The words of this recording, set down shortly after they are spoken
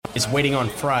is waiting on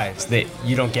fries. That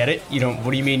you don't get it? You don't.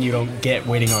 What do you mean you don't get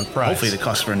waiting on fries? Hopefully the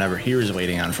customer never hears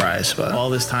waiting on fries, but all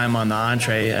this time on the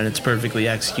entree and it's perfectly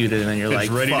executed and then you're It's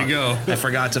like, ready to fuck, go. I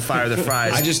forgot to fire the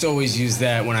fries. I just always use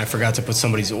that when I forgot to put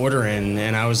somebody's order in,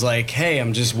 and I was like, hey,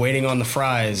 I'm just waiting on the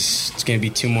fries. It's going to be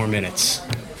 2 more minutes.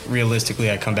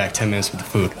 Realistically, I come back 10 minutes with the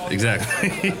food.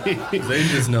 Exactly. They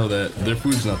just know that their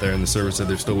food's not there and the server said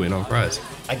they're still waiting on fries.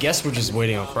 I guess we're just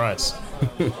waiting on fries.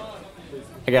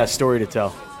 I got a story to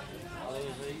tell.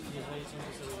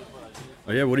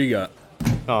 Oh, yeah, what do you got?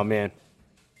 Oh, man.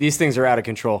 These things are out of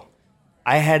control.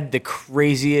 I had the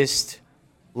craziest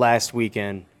last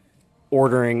weekend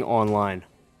ordering online.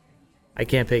 I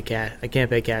can't pay cash. I can't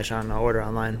pay cash on an order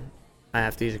online. I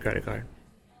have to use a credit card.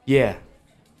 Yeah.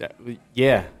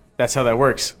 That's how that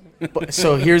works. But,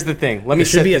 so here's the thing. Let me There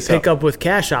should set be a this up. pickup with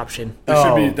cash option.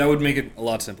 That would make it a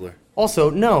lot simpler. Also,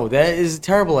 no, that is a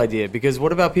terrible idea, because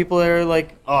what about people that are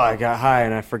like, oh, I got high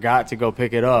and I forgot to go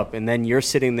pick it up, and then you're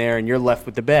sitting there and you're left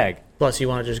with the bag. Plus, you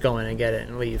want to just go in and get it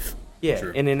and leave. Yeah,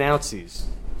 True. and in outsies.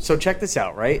 So check this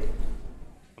out, right?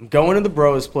 I'm going to the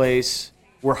bros' place.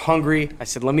 We're hungry. I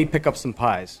said, let me pick up some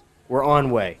pies. We're on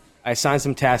way. I assigned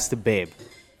some tasks to Babe.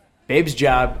 Babe's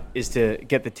job is to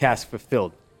get the task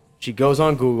fulfilled. She goes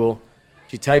on Google.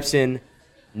 She types in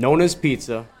Nona's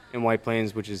Pizza in White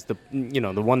Plains, which is the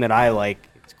one that I like.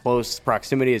 It's close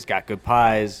proximity. It's got good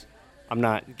pies. I'm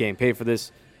not getting paid for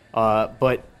this.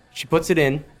 But she puts it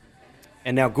in,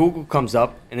 and now Google comes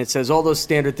up, and it says all those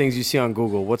standard things you see on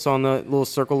Google. What's on the little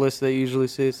circle list that you usually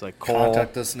see? It's like call.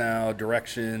 Contact us now,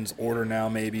 directions, order now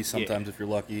maybe, sometimes if you're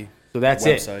lucky. So that's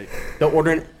website. it. The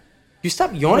ordering. You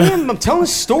stop yawning? I'm telling a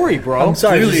story, bro. I'm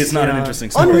sorry. Clearly just, it's not you an know, interesting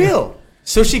story. Unreal.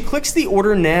 So she clicks the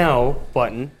order now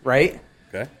button, right?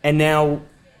 Okay. And now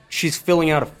she's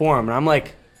filling out a form. And I'm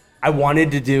like, I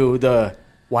wanted to do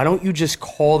why don't you just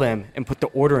call them and put the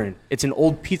order in? It's an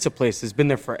old pizza place that's been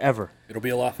there forever. It'll be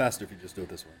a lot faster if you just do it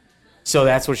this way. So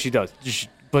that's what she does. She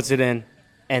puts it in.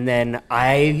 And then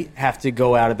I have to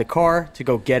go out of the car to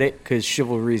go get it because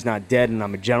chivalry's not dead and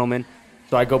I'm a gentleman.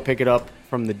 So I go pick it up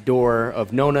from the door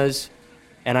of Nona's.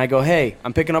 And I go, hey,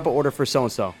 I'm picking up an order for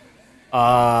so-and-so.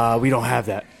 We don't have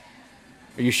that.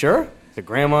 Are you sure? It's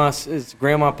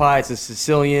grandma pie. It's a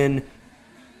Sicilian.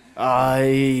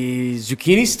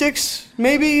 Zucchini sticks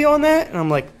maybe on that? And I'm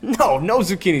like, no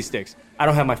zucchini sticks. I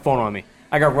don't have my phone on me.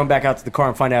 I got to run back out to the car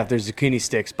and find out if there's zucchini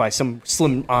sticks by some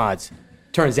slim odds.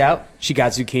 Turns out she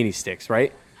got zucchini sticks,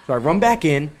 right? So I run back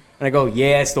in and I go,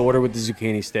 yeah, it's the order with the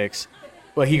zucchini sticks.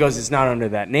 But he goes, it's not under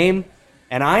that name.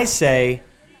 And I say,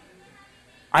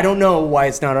 I don't know why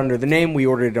it's not under the name. We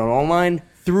ordered it online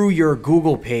through your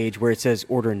Google page where it says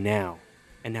order now.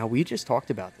 And now we just talked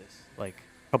about this like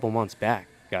a couple months back,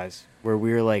 guys, where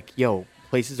we were like, yo,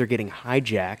 places are getting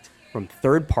hijacked from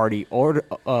third-party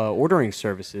ordering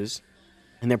services,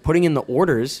 and they're putting in the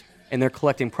orders, and they're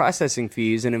collecting processing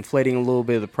fees and inflating a little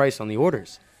bit of the price on the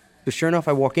orders. So sure enough,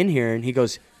 I walk in here, and he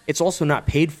goes, it's also not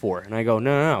paid for. And I go,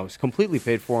 no, it's completely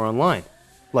paid for online.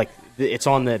 Like, it's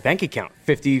on the bank account,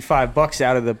 $55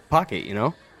 out of the pocket, you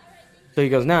know? So he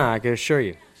goes, nah, I can assure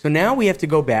you. So now we have to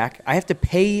go back. I have to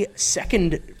pay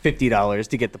second $50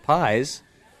 to get the pies.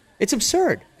 It's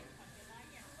absurd.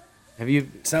 Have you...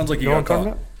 Sounds like you know got what I'm talking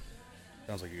caught. about?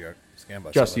 Sounds like you got scammed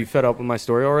by Just, you fed up with my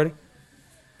story already?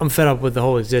 I'm fed up with the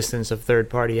whole existence of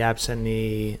third-party apps and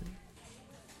the,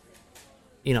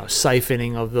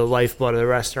 siphoning of the lifeblood of the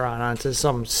restaurant onto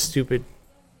some stupid...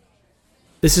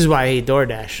 This is why I hate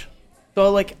DoorDash.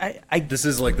 So, like, This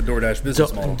is like the DoorDash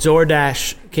business model.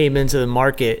 DoorDash came into the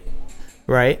market,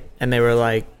 right? And they were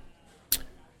like,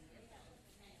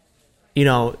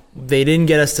 they didn't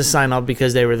get us to sign up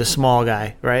because they were the small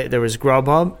guy, right? There was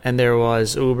Grubhub and there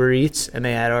was Uber Eats, and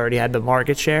they had already had the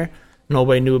market share.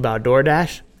 Nobody knew about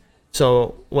DoorDash.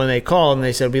 So when they called and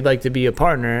they said, we'd like to be a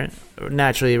partner,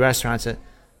 naturally the restaurant said,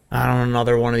 I don't know,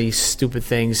 another one of these stupid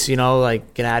things, get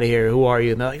out of here. Who are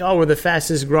you? And they're like, oh, we're the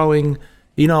fastest growing,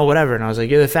 whatever. And I was like,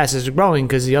 you're the fastest growing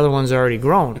because the other one's already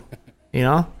grown,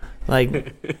 Like,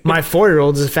 my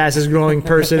 4-year-old is the fastest growing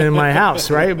person in my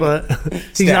house, right? But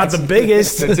he's not the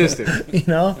biggest. Statistic.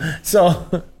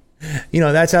 So,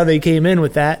 that's how they came in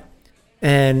with that.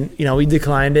 And, we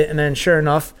declined it. And then sure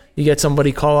enough, you get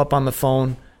somebody call up on the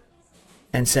phone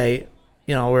and say,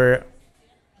 we're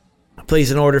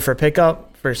place an order for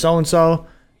pickup for so-and-so.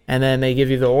 And then they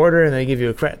give you the order and they give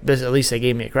you at least they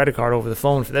gave me a credit card over the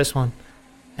phone for this one.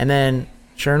 And then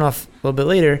sure enough, a little bit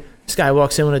later, this guy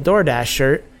walks in with a DoorDash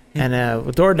shirt and a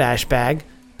DoorDash bag,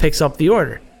 picks up the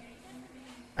order.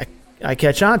 I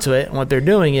catch on to it, and what they're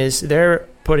doing is they're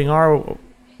putting our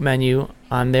menu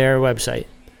on their website,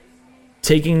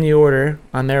 taking the order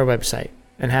on their website,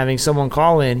 and having someone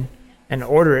call in and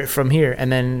order it from here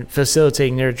and then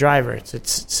facilitating their driver to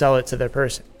sell it to their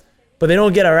person. But they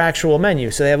don't get our actual menu,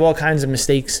 so they have all kinds of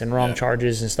mistakes and wrong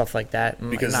charges and stuff like that.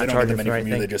 And Because not they don't get the charging for menu the from right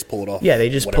you, they thing. just pull it off. Yeah, they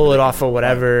just whatever pull it they off can or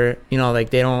whatever. You know, like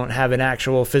they don't have an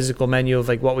actual physical menu of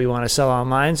like what we want to sell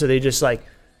online, so they just like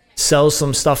sell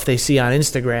some stuff they see on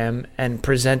Instagram and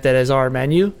present that as our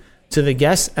menu to the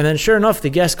guests. And then sure enough, the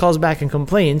guest calls back and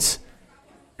complains,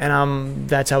 and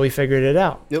that's how we figured it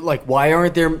out. Like, why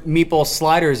aren't there meatball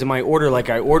sliders in my order like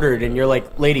I ordered? And you're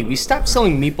like, lady, we stopped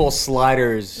selling meatball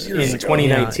sliders in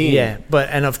 2019. Yeah,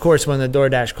 and of course, when the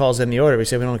DoorDash calls in the order, we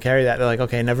say we don't carry that. They're like,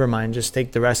 okay, never mind, just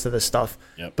take the rest of the stuff.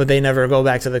 Yep. But they never go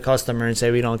back to the customer and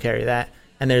say we don't carry that.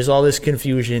 And there's all this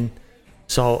confusion.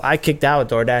 So I kicked out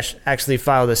DoorDash, actually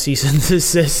filed a cease and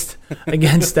desist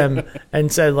against them and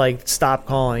said, like, stop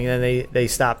calling. And they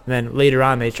stopped. And then later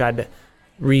on, they tried to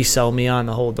resell me on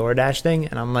the whole DoorDash thing.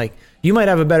 And I'm like, you might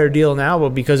have a better deal now, but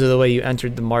because of the way you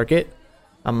entered the market,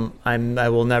 I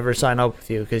will never sign up with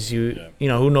you because you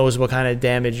know, who knows what kind of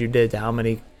damage you did to how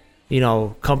many, you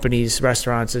know, companies,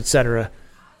 restaurants, etc.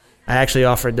 I actually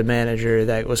offered the manager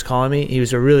that was calling me. He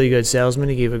was a really good salesman.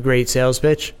 He gave a great sales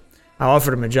pitch. I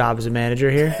offered him a job as a manager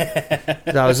here.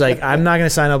 So I was like, I'm not going to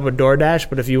sign up with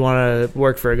DoorDash, but if you want to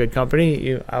work for a good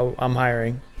company, I'm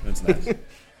hiring. That's nice.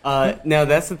 Now,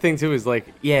 that's the thing, too, is like,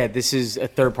 yeah, this is a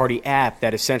third-party app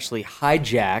that essentially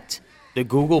hijacked the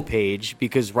Google page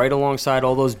because right alongside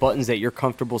all those buttons that you're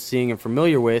comfortable seeing and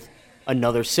familiar with,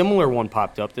 another similar one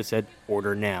popped up that said,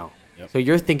 order now. Yep. So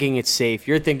you're thinking it's safe.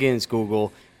 You're thinking it's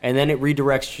Google. And then it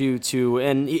redirects you to,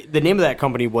 and the name of that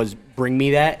company was Bring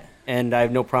Me That. And I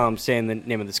have no problem saying the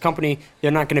name of this company.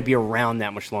 They're not going to be around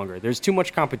that much longer. There's too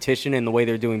much competition, and the way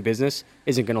they're doing business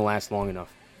isn't going to last long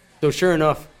enough. So sure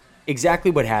enough,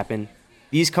 exactly what happened.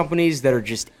 These companies that are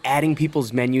just adding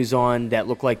people's menus on that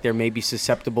look like they're maybe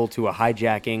susceptible to a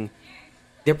hijacking,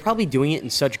 they're probably doing it in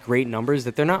such great numbers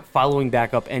that they're not following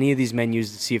back up any of these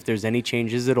menus to see if there's any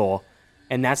changes at all.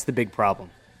 And that's the big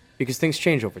problem because things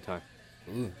change over time.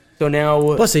 So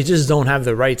now... Plus, they just don't have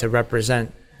the right to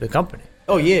represent the company.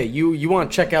 Oh, yeah. You want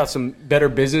to check out some Better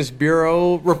Business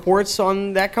Bureau reports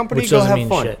on that company? Which Go doesn't have mean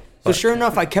fun. shit, So but- sure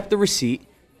enough, I kept the receipt,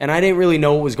 and I didn't really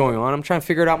know what was going on. I'm trying to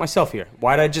figure it out myself here.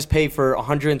 Why did I just pay for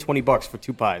 $120 for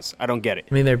 2 pies? I don't get it.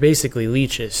 I mean, they're basically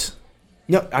leeches.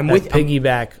 No, I'm That with I'm-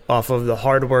 piggyback off of the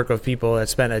hard work of people that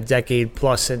spent a decade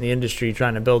plus in the industry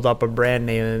trying to build up a brand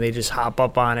name, and they just hop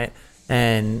up on it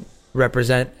and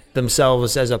represent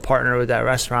themselves as a partner with that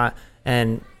restaurant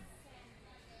and,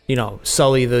 you know,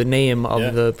 sully the name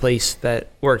of the place that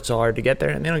worked so hard to get there,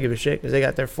 and they don't give a shit because they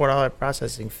got their $4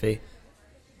 processing fee.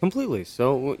 Completely.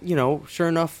 So, you know, sure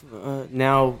enough,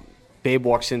 now Babe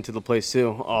walks into the place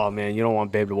too. Oh, man, you don't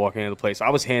want Babe to walk into the place. I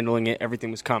was handling it. Everything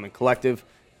was calm and collective.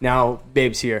 Now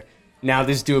Babe's here. Now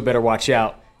this dude better watch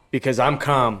out because I'm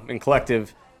calm and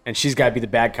collective, and she's got to be the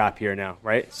bad cop here now,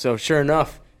 right? So sure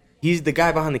enough, he's the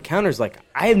guy behind the counter is like,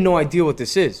 I have no idea what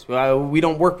this is. We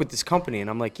don't work with this company. And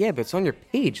I'm like, yeah, but it's on your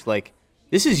page. Like,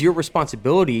 this is your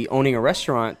responsibility owning a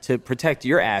restaurant to protect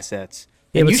your assets.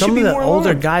 Yeah, And but you some should of be the more older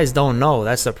alarmed. guys don't know.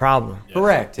 That's the problem.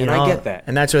 Correct, and You know? I get that.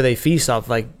 And that's where they feast off.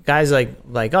 Like guys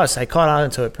like us, I caught on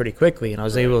to it pretty quickly, and I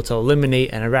was able to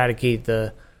eliminate and eradicate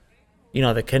the, you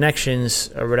know, the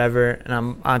connections or whatever. And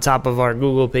I'm on top of our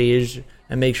Google page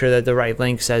and make sure that the right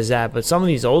link says that. But some of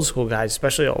these old school guys,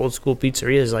 especially old school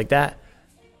pizzerias like that,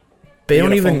 they You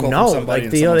don't get a phone even call from know. somebody Like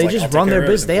and they someone's just like, "I'll run take their care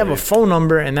of business. They have everything a for you." phone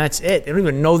number and that's it. They don't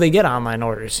even know they get online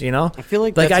orders. You know. I feel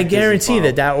like I that's a business guarantee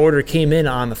model. that order came in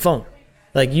on the phone.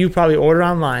 Like you probably ordered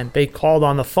online, they called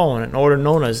on the phone and ordered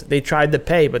Nona's. They tried to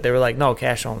pay, but they were like, no,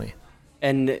 cash only.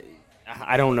 And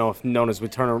I don't know if Nona's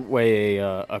would turn away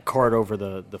a card over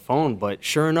the phone, but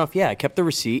sure enough, yeah, I kept the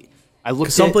receipt. I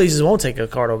looked Some at, places won't take a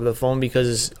card over the phone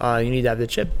because you need to have the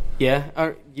chip.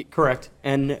 yeah, correct.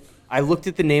 And I looked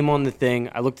at the name on the thing.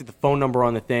 I looked at the phone number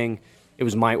on the thing. It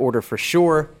was my order for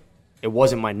sure. It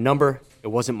wasn't my number. It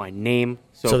wasn't my name.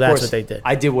 So of that's course, what they did.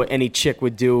 I did what any chick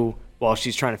would do while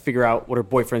she's trying to figure out what her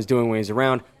boyfriend's doing when he's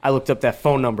around. I looked up that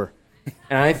phone number,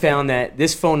 and I found that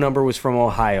this phone number was from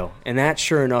Ohio. And that,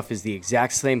 sure enough, is the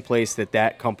exact same place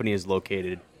that company is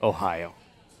located, Ohio.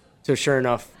 So sure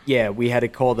enough, yeah, we had to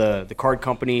call the card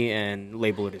company and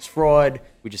label it as fraud.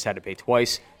 We just had to pay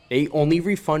twice. They only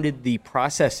refunded the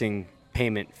processing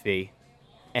payment fee,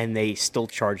 and they still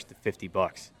charged the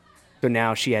 $50. So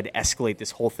now she had to escalate this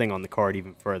whole thing on the card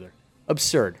even further.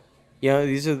 Absurd. You know,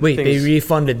 these are the Wait, things. they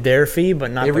refunded their fee,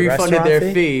 but not They the refunded restaurant their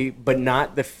fee? fee, but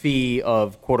not the fee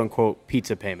of quote-unquote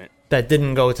pizza payment. That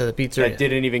didn't go to the pizzeria. That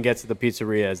didn't even get to the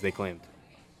pizzeria as they claimed.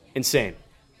 Insane.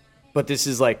 But this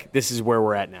is where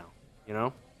we're at now, you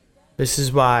know? This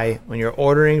is why when you're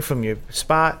ordering from your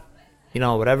spot,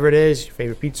 whatever it is, your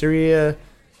favorite pizzeria,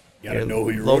 You gotta know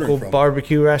who you're local ordering from.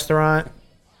 barbecue restaurant,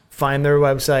 find their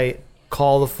website,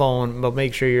 call the phone, but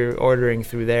make sure you're ordering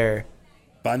through there.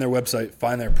 Find their website,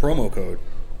 find their promo code.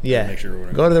 Yeah, Make sure you're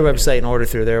ordering. go to their website and order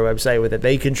through their website with it.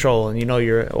 They control, and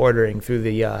you're ordering through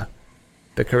the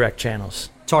correct channels.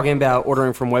 Talking about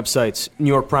ordering from websites, New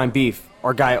York Prime Beef.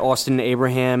 Our guy Austin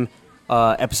Abraham,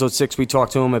 episode 6, we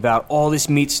talked to him about all this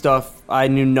meat stuff. I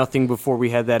knew nothing before we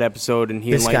had that episode, and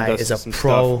he This enlightened guy us is to a some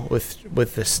pro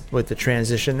stuff. with the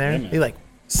transition there. man. He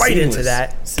right into Seamless.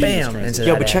 that, Seamless bam, transition. into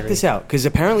Yo, that. but check ad this read. out, because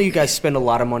apparently you guys spend a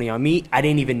lot of money on meat. I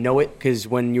didn't even know it, because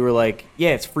when you were like, yeah,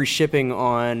 it's free shipping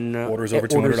on Orders over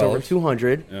 $200.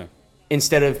 200 Yeah.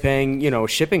 instead of paying, a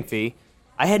shipping fee.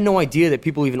 I had no idea that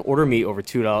people even order meat over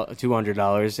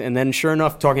 $200. And then sure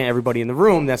enough, talking to everybody in the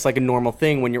room, that's like a normal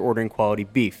thing when you're ordering quality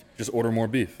beef. Just order more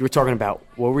beef. You were talking about,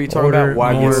 what were you talking Order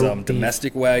about? You Wagyu? can get more some beef.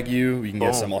 domestic Wagyu. You can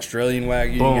get some Australian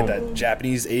Wagyu. You can get that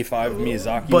Japanese A5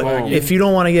 Miyazaki But Wagyu. if you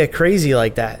don't want to get crazy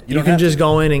like that, you don't can have just to.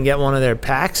 go in and get one of their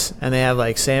packs, and they have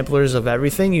like samplers of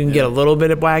everything. You can get a little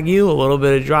bit of Wagyu, a little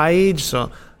bit of dry age,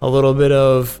 so a little bit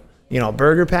of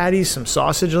burger patties, some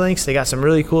sausage links. They got some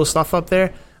really cool stuff up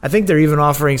there. I think they're even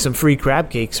offering some free crab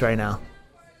cakes right now.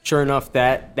 Sure enough,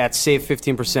 that's save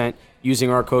 15% using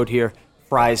our code here,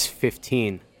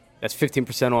 fries15. That's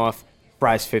 15% off,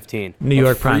 fries15.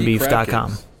 NewYorkPrimeBeef.com.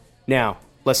 cakes. Now,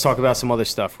 let's talk about some other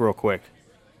stuff real quick.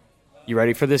 You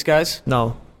ready for this, guys?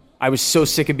 No, I was so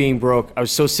sick of being broke. I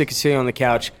was so sick of sitting on the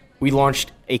couch. We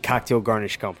launched a cocktail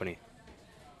garnish company.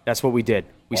 That's what we did.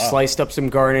 We sliced up some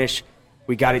garnish.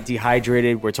 We got it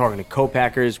dehydrated. We're talking to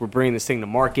co-packers. We're bringing this thing to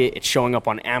market. It's showing up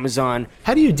on Amazon.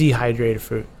 how do you dehydrate a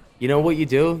fruit? You know what you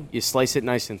do? You slice it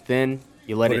nice and thin.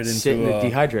 You let Put it it sit in into,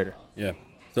 the dehydrator. Yeah.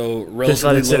 So let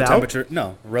relatively it sit low out? temperature.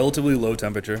 No, relatively low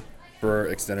temperature for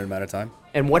an extended amount of time.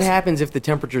 And what happens if the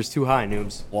temperature is too high,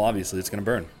 Noobs? Well, obviously it's gonna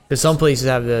burn. Because some places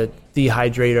have the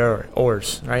dehydrator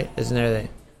ores, right? Isn't there?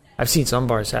 I've seen some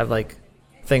bars have like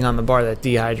thing on the bar that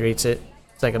dehydrates it.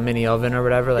 It's like a mini oven or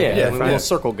whatever. Like Yeah, air a fryer. little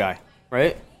circle guy,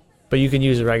 right? But you can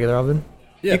use a regular oven.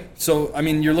 Yeah. So I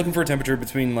mean, you're looking for a temperature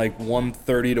between like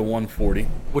 130 to 140.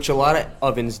 Which a lot of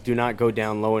ovens do not go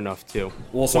down low enough to.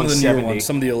 Well, some of the newer 170. ones,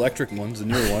 some of the electric ones, the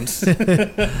newer ones,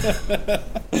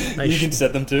 Nice, you can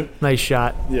set them to. nice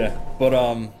shot. Yeah, but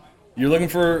you're looking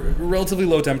for relatively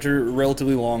low temperature,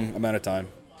 relatively long amount of time.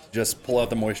 Just pull out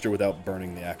the moisture without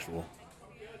burning the actual.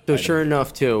 So sure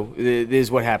enough, too, this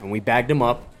is what happened. We bagged them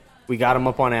up. We got them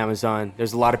up on Amazon.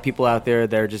 There's a lot of people out there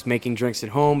that are just making drinks at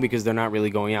home because they're not really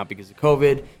going out because of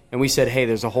COVID. And we said, hey,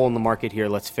 there's a hole in the market here.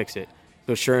 Let's fix it.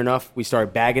 So sure enough, we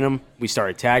started bagging them. We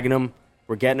started tagging them.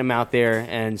 We're getting them out there.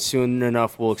 And soon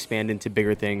enough, we'll expand into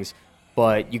bigger things.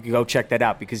 But you can go check that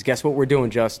out because guess what we're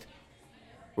doing, Just?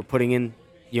 We're putting in,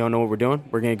 you don't know what we're doing?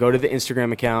 We're going to go to the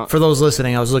Instagram account. For those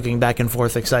listening, I was looking back and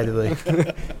forth excitedly.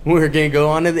 We're going to go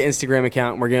onto the Instagram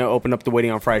account. And we're going to open up the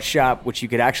Waiting on Fries shop, which you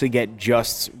could actually get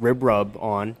Just's rib rub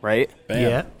on, right? Bam.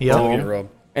 Yeah, yeah. Still get a rub.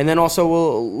 And then also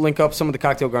we'll link up some of the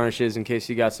cocktail garnishes in case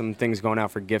you got some things going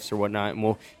out for gifts or whatnot. And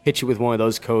we'll hit you with one of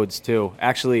those codes too.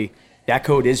 Actually, that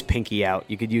code is Pinky Out.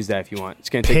 You could use that if you want. It's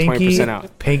going to take 20%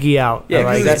 out. Pinky out. Yeah, I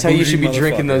like because it. that's how you Bougie should be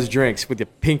drinking motherfucker. those drinks with your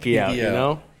pinky out, you out.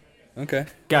 know? Okay.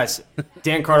 Guys,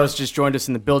 Dan Carlos just joined us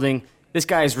in the building. This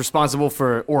guy is responsible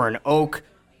for Oran Oak,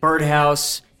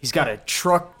 Birdhouse. He's got a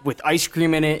truck with ice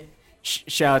cream in it.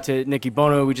 Shout out to Nikki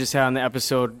Bono, we just had on the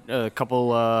episode a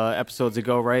couple episodes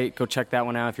ago, right? Go check that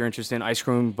one out if you're interested in ice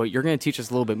cream. But you're going to teach us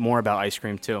a little bit more about ice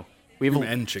cream, too. We have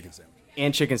And chicken sandwich.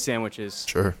 and chicken sandwiches.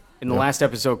 Sure. In the last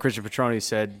episode, Christian Petroni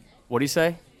said, what did he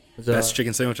say? So, Best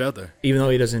chicken sandwich out there. even though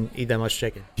he doesn't eat that much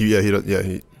chicken He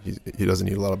doesn't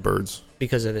eat a lot of birds.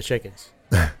 because of the chickens.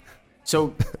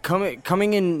 So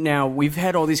coming in now, we've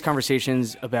had all these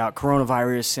conversations about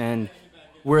coronavirus, and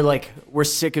we're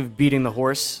sick of beating the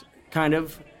horse, kind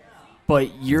of.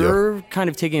 But you're kind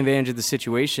of taking advantage of the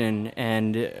situation,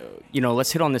 and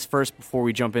let's hit on this first before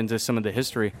we jump into some of the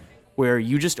history, where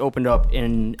you just opened up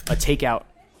in a takeout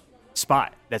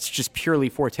spot that's just purely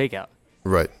for takeout.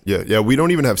 Right. Yeah. We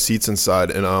don't even have seats inside,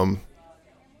 and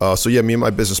so yeah, me and my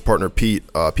business partner Pete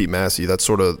Massey. That's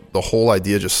sort of the whole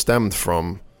idea. Just stemmed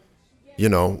from,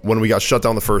 when we got shut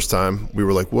down the first time, we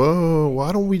were like, whoa,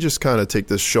 why don't we just kind of take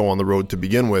this show on the road to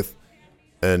begin with,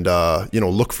 and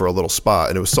look for a little spot.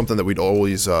 And it was something that we'd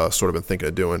always sort of been thinking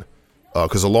of doing,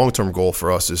 because a long-term goal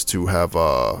for us is to have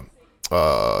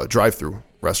drive-through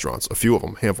restaurants, a few of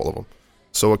them, handful of them.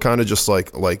 So it kind of just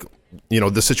like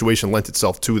the situation lent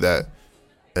itself to that.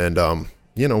 And,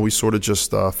 we sort of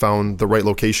just found the right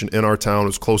location in our town. It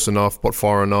was close enough, but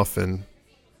far enough, and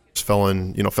just fell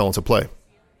into play.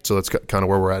 So that's kind of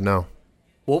where we're at now.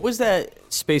 What was that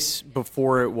space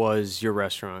before it was your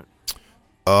restaurant?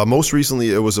 Most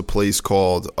recently, it was a place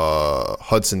called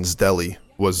Hudson's Deli.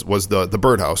 Was the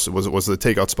Birdhouse? It was the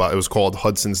takeout spot. It was called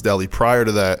Hudson's Deli. Prior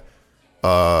to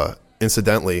that,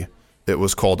 incidentally, it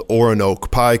was called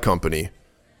Oronoke Pie Company,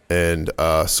 and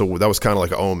so that was kind of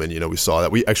like an omen. You know, we saw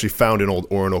that. We actually found an old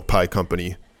Oronoke Pie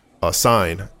Company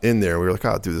sign in there. We were like,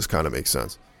 "Oh, dude, this kind of makes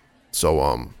sense."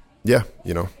 So, yeah,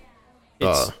 you know,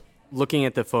 It's looking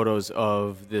at the photos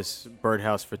of this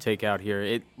Birdhouse for takeout here.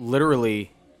 It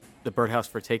literally, the Birdhouse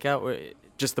for takeout, or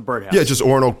just the Birdhouse. yeah, just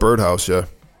Oronoke Birdhouse. Yeah.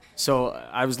 So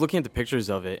I was looking at the pictures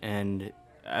of it, and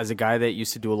as a guy that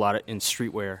used to do a lot in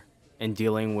streetwear and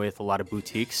dealing with a lot of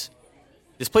boutiques,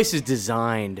 this place is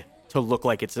designed to look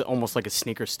like it's almost like a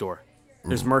sneaker store.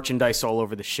 There's merchandise all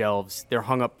over the shelves. They're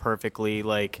hung up perfectly.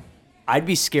 Like, I'd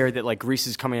be scared that like grease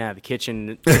is coming out of the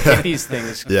kitchen to hit these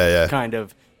things. Yeah. Kind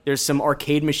of. There's some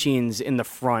arcade machines in the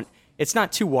front. It's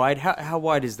not too wide. How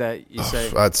wide is that, you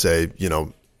say? I'd say,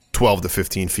 12 to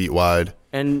 15 feet wide.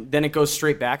 And then it goes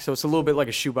straight back, so it's a little bit like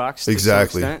a shoebox. To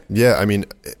Exactly. some extent. Yeah, I mean,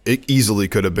 it easily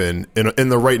could have been in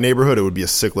the right neighborhood. It would be a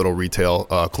sick little retail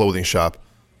clothing shop,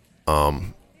 or a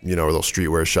little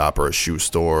streetwear shop, or a shoe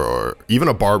store, or even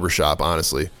a barber shop,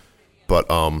 honestly. But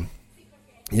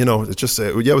it's just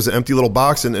it was an empty little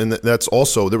box, and that's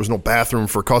also there was no bathroom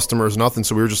for customers, nothing.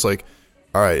 So we were just like,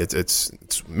 all right, it's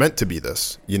meant to be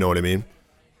this. You know what I mean?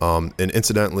 And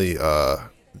incidentally,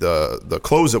 the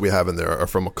clothes that we have in there are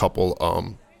from a couple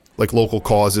like local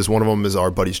causes. One of them is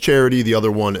our buddy's charity. The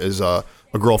other one is a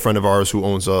girlfriend of ours who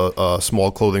owns a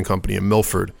small clothing company in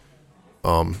Milford.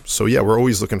 So yeah, we're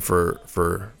always looking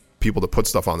for people to put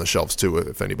stuff on the shelves too,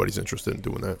 if anybody's interested in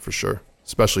doing that, for sure.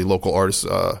 Especially local artists,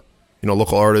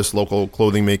 local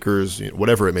clothing makers,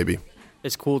 whatever it may be.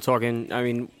 It's cool talking. I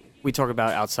mean, we talk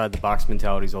about outside the box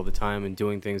mentalities all the time and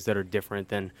doing things that are different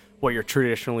than what you're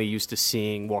traditionally used to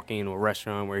seeing walking into a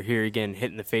restaurant, where here you're getting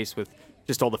hit in the face with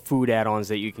just all the food add-ons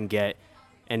that you can get,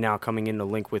 and now coming in to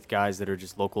link with guys that are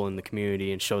just local in the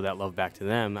community and show that love back to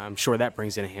them. I'm sure that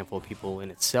brings in a handful of people in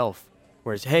itself.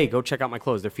 Whereas, hey, go check out my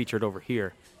clothes. They're featured over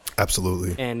here.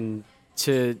 Absolutely. And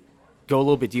to go a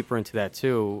little bit deeper into that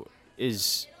too,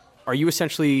 are you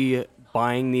essentially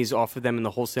buying these off of them in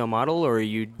the wholesale model, or are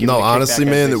you giving No, a kickback honestly, as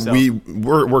man, they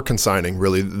sell? we're consigning,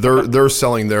 really. They're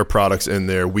selling their products in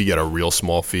there. We get a real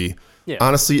small fee. Yeah.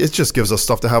 Honestly, it just gives us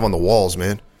stuff to have on the walls,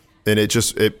 man. And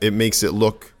it makes it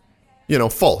look,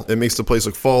 full. It makes the place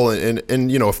look full, and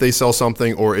if they sell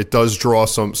something or it does draw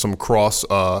some cross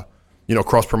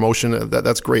cross promotion,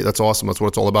 that's great. That's awesome. That's what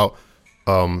it's all about.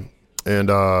 I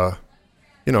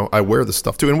wear this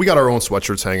stuff too, and we got our own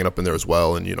sweatshirts hanging up in there as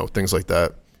well, and things like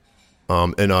that.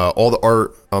 And all the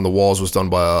art on the walls was done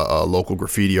by a local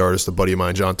graffiti artist, a buddy of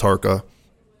mine, John Tarka.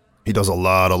 He does a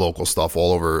lot of local stuff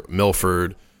all over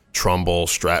Milford, Trumbull,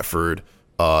 Stratford,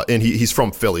 and he's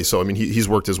from Philly, so I mean he's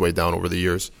worked his way down over the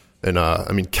years,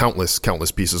 and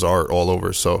countless pieces of art all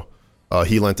over. So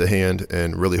he lent a hand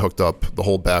and really hooked up the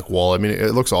whole back wall. I mean,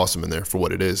 it looks awesome in there for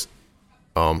what it is.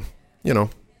 And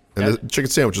the chicken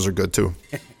sandwiches are good too.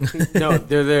 No,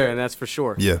 they're there, and that's for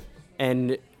sure. Yeah.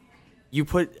 And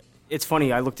it's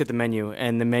funny, I looked at the menu,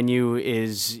 and the menu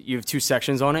you have two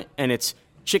sections on it, and it's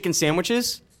chicken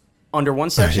sandwiches under one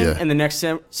section, Yeah. and the next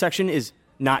section is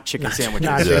not chicken sandwiches.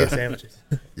 Not chicken sandwiches.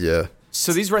 Yeah.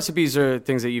 So these recipes are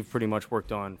things that you've pretty much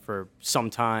worked on for some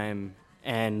time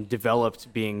and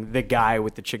developed being the guy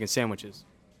with the chicken sandwiches.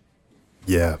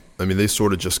 Yeah, I mean, they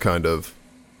sort of just kind of,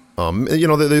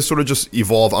 they sort of just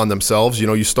evolve on themselves.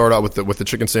 You start out with the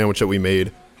chicken sandwich that we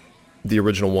made. The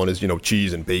original one is,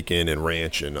 cheese and bacon and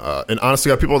ranch. And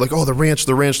honestly, people are like, oh, the ranch.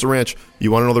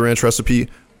 You want to know the ranch recipe?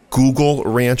 Google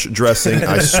ranch dressing.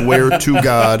 I swear to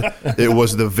God, it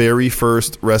was the very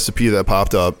first recipe that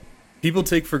popped up. People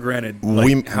take for granted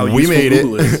how we useful made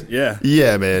Google it. is. Yeah.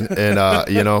 Yeah, man. And,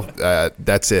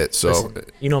 that's it. So, Listen,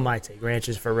 you know my take. Ranch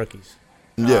is for rookies.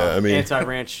 yeah, I mean.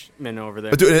 Anti-ranch men over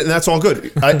there. Dude, and that's all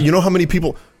good. You know how many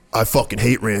people... I fucking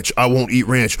hate ranch. I won't eat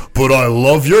ranch, but I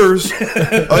love yours.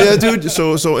 Oh yeah, dude.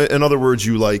 So in other words,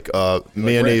 you like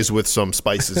mayonnaise with some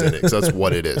spices in it. 'Cause that's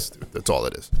what it is. Dude. That's all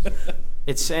it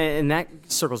is. And that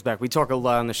circles back. We talk a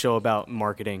lot on the show about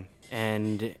marketing,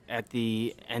 and at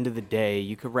the end of the day,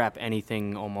 you could wrap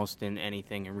anything almost in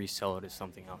anything and resell it as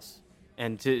something else.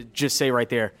 And to just say right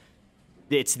there,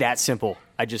 it's that simple.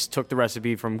 I just took the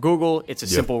recipe from Google. It's a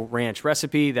simple ranch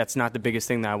recipe. That's not the biggest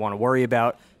thing that I want to worry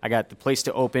about. I got the place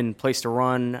to open, place to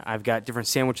run. I've got different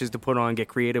sandwiches to put on, get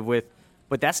creative with.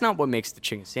 But that's not what makes the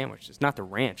chicken sandwich. It's not the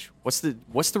ranch. What's the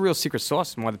real secret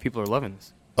sauce and why the people are loving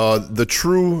this? The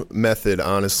true method,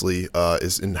 honestly,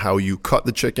 is in how you cut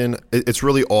the chicken. It's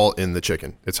really all in the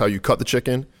chicken. It's how you cut the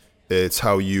chicken. It's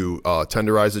how you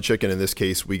tenderize the chicken. In this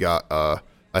case, we got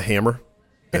a hammer.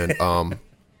 And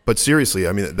but seriously,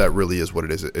 I mean, that really is what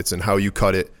it is. It's in how you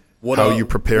cut it, how you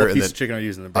prepare it. What piece of chicken are you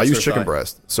using? The breast I use or chicken thigh?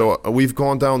 breast. So we've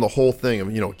gone down the whole thing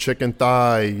of, chicken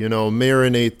thigh,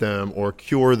 marinate them or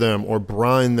cure them or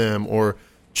brine them or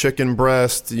chicken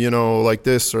breast, like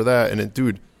this or that. And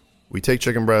dude, we take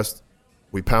chicken breast,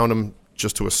 we pound them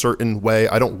just to a certain way.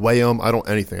 I don't weigh them. I don't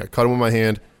anything. I cut them with my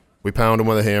hand. We pound them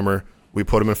with a hammer. We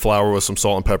put them in flour with some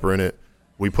salt and pepper in it.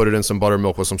 We put it in some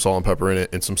buttermilk with some salt and pepper in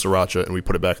it and some sriracha, and we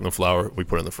put it back in the flour. We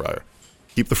put it in the fryer.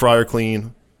 Keep the fryer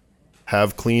clean.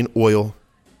 Have clean oil.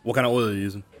 What kind of oil are you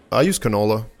using? I use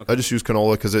canola. Okay. I just use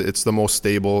canola because it's the most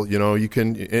stable. You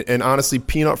can, and honestly,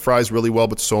 peanut fries really well,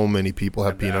 but so many people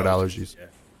have peanut allergies. Yeah.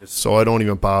 So I don't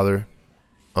even bother.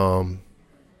 And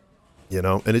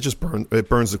it just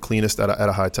burns the cleanest at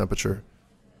a high temperature.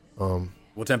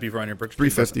 What temp are you frying your bricks?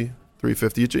 350,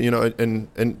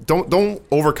 and don't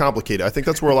overcomplicate it. I think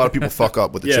that's where a lot of people fuck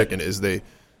up with the chicken is they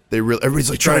really,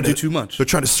 everybody's like trying to do too much. They're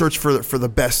trying to search for the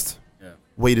best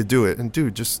way to do it. And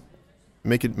dude, just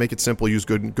make it simple, use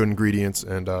good ingredients,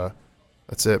 and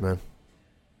that's it, man.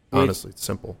 Honestly, it's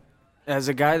simple. As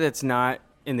a guy that's not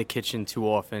in the kitchen too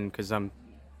often, because I'm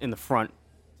in the front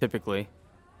typically,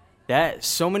 that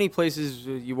so many places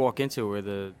you walk into where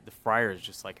the fryer is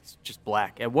just it's just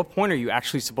black. At what point are you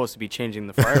actually supposed to be changing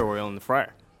the fryer oil in the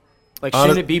fryer? Like,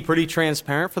 shouldn't it be pretty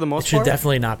transparent for the most It should part?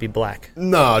 definitely not be black.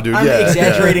 No, dude. I'm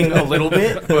exaggerating a little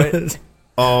bit, but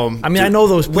I mean, I know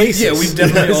those places. We've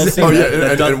definitely all seen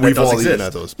and we've all eaten exist.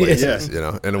 at those places,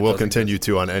 and we'll continue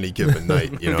to on any given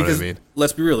night. You know what I mean?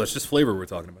 Let's be real. That's just flavor we're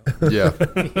talking about. Yeah.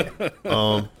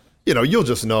 You'll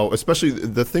just know, especially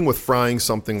the thing with frying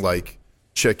something like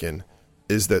chicken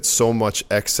is that so much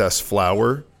excess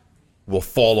flour will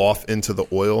fall off into the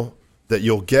oil that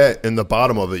you'll get in the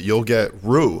bottom of it. You'll get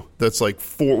roux that's like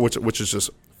which is just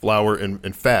flour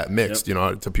and fat mixed,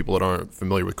 to people that aren't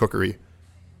familiar with cookery.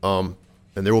 And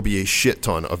there will be a shit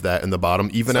ton of that in the bottom,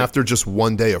 even after just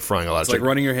one day of frying a lot of chicken. It's like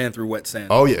running your hand through wet sand.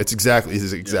 Oh yeah, it's exactly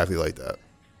like that.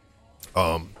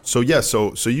 So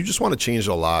you just want to change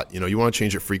it a lot. You want to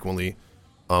change it frequently.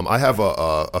 I have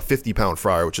a 50-pound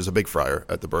fryer, which is a big fryer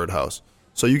at the Birdhouse.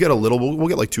 So you get a little. We'll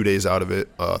get like 2 days out of it,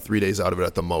 3 days out of it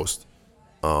at the most.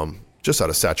 Just out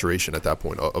of saturation at that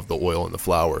point of the oil and the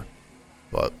flour.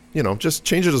 But just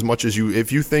change it as much as you.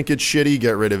 If you think it's shitty,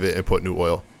 get rid of it and put new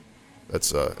oil.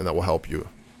 That's and that will help you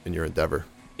in your endeavor.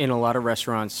 In a lot of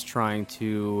restaurants trying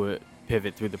to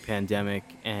pivot through the pandemic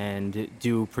and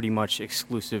do pretty much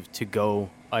exclusive to-go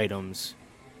items,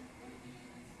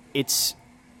 it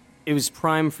was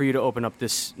prime for you to open up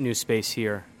this new space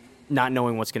here, not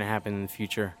knowing what's going to happen in the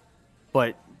future.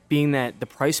 But being that the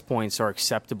price points are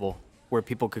acceptable, where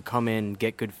people could come in,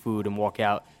 get good food, and walk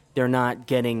out, they're not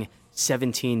getting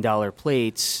 $17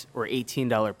 plates or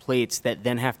 $18 plates that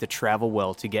then have to travel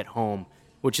well to get home,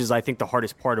 which is, I think, the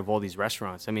hardest part of all these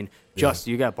restaurants. I mean, you got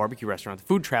a barbecue restaurant. The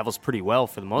food travels pretty well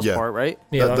for the most part, right?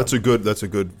 Yeah, that's a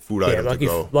good food item to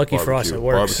go. Lucky for us, it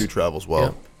works. Barbecue travels well.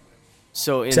 Yep.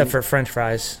 So except for French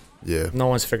fries. Yeah. No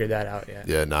one's figured that out yet.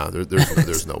 Yeah,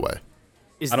 there's no way.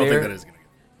 I don't think that is going to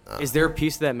get. Is there a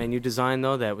piece of that menu design,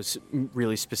 though, that was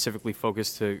really specifically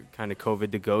focused to kind of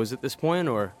COVID to-goes at this point,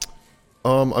 or?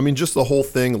 I mean, just the whole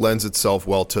thing lends itself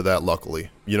well to that, luckily.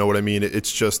 You know what I mean?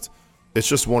 It's just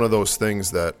one of those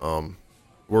things that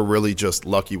we're really just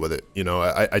lucky with it.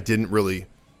 I didn't really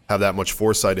have that much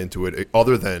foresight into it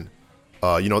other than,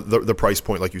 the price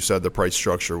point, like you said, the price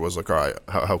structure was like, all right,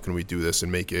 how can we do this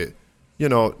and make it,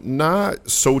 not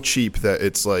so cheap that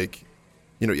it's like,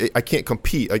 I can't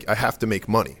compete. I have to make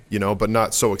money, but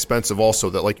not so expensive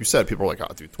also that, like you said, people are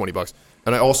like, dude, $20.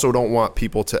 And I also don't want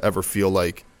people to ever feel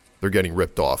like they're getting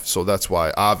ripped off. So that's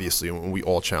why, obviously, when we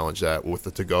all challenge that with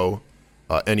the to-go,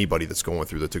 anybody that's going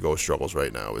through the to-go struggles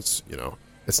right now, it's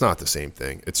not the same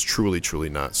thing. It's truly, truly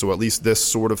not. So at least this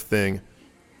sort of thing,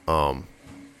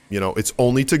 it's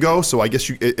only to-go. So I guess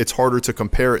it's harder to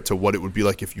compare it to what it would be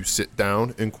like if you sit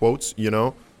down, in quotes,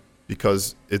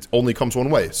 because it only comes one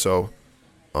way. So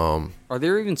are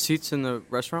there even seats in the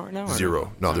restaurant right now?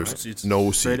 Zero. No, there's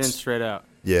no seats. Straight in, straight out.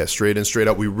 Yeah, straight in, straight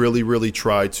out. We really, really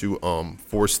try to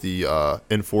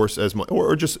enforce as much,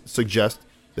 or just suggest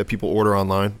that people order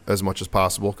online as much as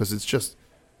possible, because it's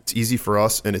easy for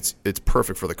us and it's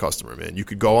perfect for the customer, man. You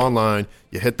could go online,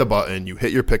 you hit the button, you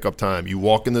hit your pickup time, you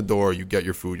walk in the door, you get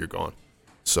your food, you're gone.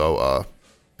 So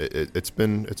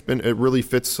it really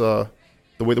fits the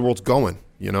way the world's going,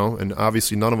 And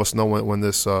obviously none of us know when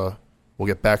this will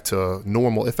get back to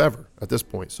normal, if ever, at this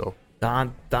point. So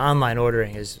the online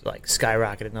ordering is like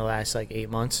skyrocketed in the last like 8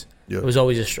 months. Yeah. It was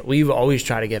always we've always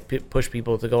tried to get push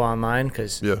people to go online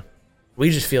because Yeah.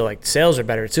 we just feel like sales are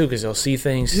better too because they'll see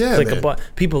things. Yeah, click man. a button.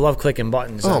 People love clicking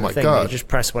buttons. Oh on the my thing. God. They just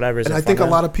press whatever. And I think a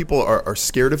lot of people are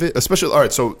scared of it, especially. All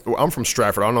right, so I'm from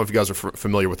Stratford. I don't know if you guys are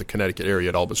familiar with the Connecticut area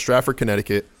at all, but Stratford,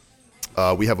 Connecticut,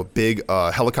 we have a big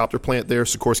helicopter plant there,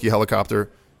 Sikorsky Helicopter.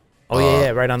 Oh yeah,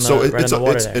 right on the So right it's on the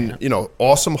water it's there. and yeah. you know,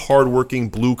 awesome, hardworking,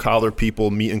 blue collar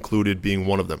people, me included, being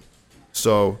one of them.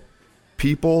 So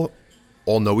people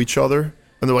all know each other,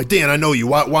 and they're like, Dan, I know you.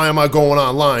 Why am I going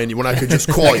online when I could just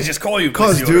call you? just call you.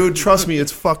 Because, dude, trust me,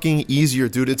 it's fucking easier,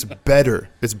 dude. It's better.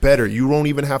 It's better. You don't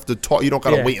even have to talk. You don't got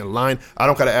to Yeah. wait in line. I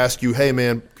don't got to ask you, hey,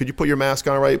 man, could you put your mask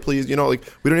on right, please? You know, like,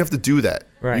 we don't have to do that.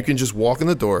 Right. You can just walk in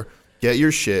the door, get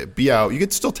your shit, be out. You can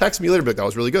still text me later, but that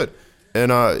was really good.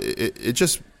 And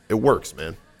it works,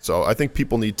 man. So I think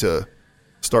people need to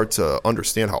start to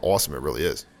understand how awesome it really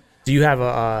is. Do you have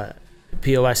a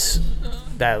POS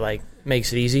that like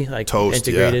makes it easy, like Toast,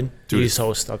 integrated? yeah. You Dude, use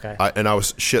Toast, okay. I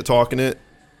was shit talking it,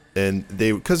 and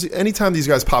because anytime these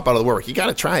guys pop out of the work, you got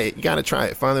to try it. You got to try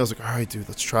it. Finally, I was like, all right, dude,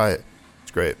 let's try it.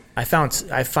 It's great. I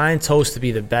find Toast to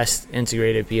be the best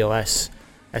integrated POS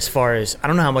as far as I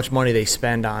don't know how much money they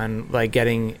spend on like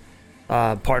getting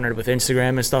partnered with Instagram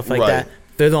and stuff like Right. that.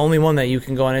 They're the only one that you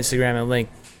can go on Instagram and link.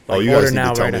 Like, you order guys need now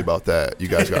to tell right me now. about that. You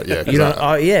guys got yeah. 'cause You don't?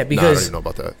 I don't Because even know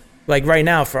about that. like right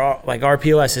now for our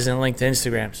POS isn't linked to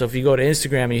Instagram. So if you go to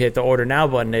Instagram and you hit the order now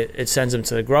button, it sends them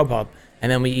to the Grubhub,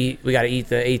 and then we got to eat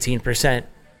the 18%,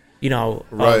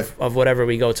 Right. of whatever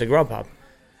we go to Grubhub.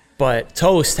 But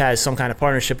Toast has some kind of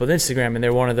partnership with Instagram, and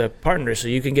they're one of the partners, so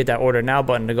you can get that order now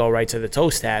button to go right to the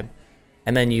Toast tab,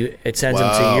 and then it sends them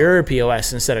Wow. to your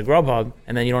POS instead of Grubhub,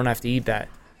 and then you don't have to eat that.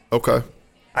 Okay,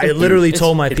 I literally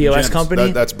told my hidden POS gems.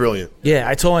 company. that's brilliant. Yeah,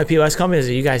 I told my POS company, I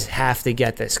said, you guys have to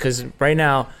get this because right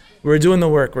now we're doing the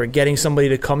work. We're getting somebody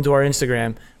to come to our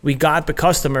Instagram. We got the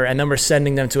customer, and then we're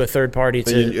sending them to a third party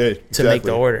to Yeah, make exactly.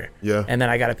 the order. Yeah. And then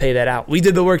I got to pay that out. We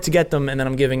did the work to get them, and then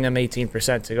I'm giving them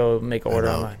 18% to go make an order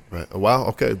I know. online. Right. Wow.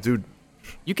 Okay, dude.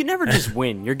 You can never just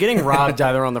win. You're getting robbed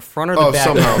either on the front or the Oh, back.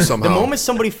 somehow. The moment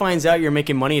somebody finds out you're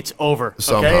making money, it's over.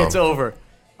 Somehow. Okay, it's over.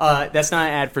 That's not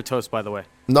an ad for Toast, by the way.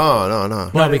 No.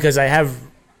 No, because I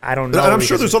don't know. And I'm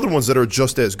sure because there's other ones that are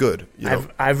just as good. You know?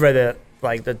 I've read that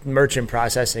like the merchant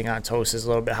processing on Toast is a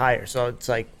little bit higher. So it's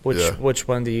like, Yeah. which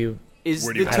one do you? Is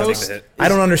Where do the you take Toast? the hit? I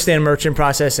don't understand merchant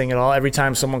processing at all. Every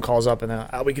time someone calls up and they're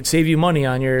like, we could save you money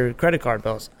on your credit card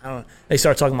bills, they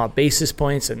start talking about basis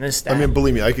points and this, that. I mean,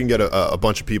 believe me, I can get a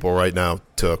bunch of people right now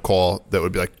to call that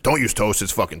would be like, "Don't use Toast;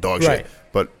 it's fucking dog Right. shit."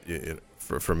 But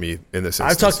for me, in this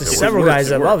I've instance, talked to it works. several guys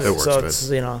that love it. It works, So man. it's,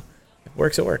 it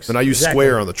works, it works. And I use Exactly.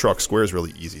 Square on the truck. Square is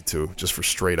really easy too, just for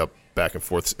straight up back and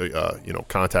forth,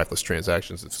 contactless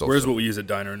transactions. It's still Square's what we use at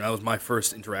Diner, and that was my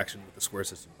first interaction with the Square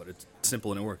system. But it's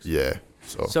simple and it works. yeah.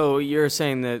 So you're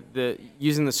saying that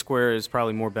using the Square is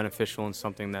probably more beneficial in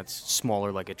something that's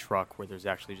smaller, like a truck, where there's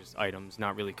actually just items,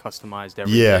 not really customized.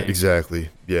 Everything. Yeah, exactly.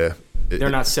 Yeah. They're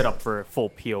not set up for a full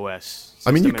POS.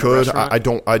 I mean, you system in a could.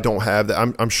 restaurant. I don't have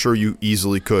that. I'm sure you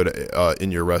easily could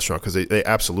in your restaurant because they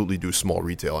absolutely do small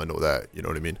retail. I know that. You know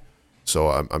what I mean. So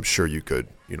I'm sure you could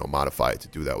modify it to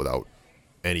do that without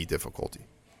any difficulty.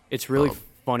 It's really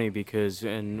funny because,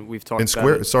 and we've talked And about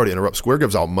Square, it. sorry to interrupt. Square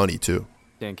gives out money too.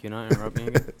 Dan, can I interrupt me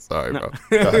again? Sorry, bro.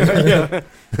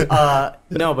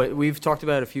 No, but we've talked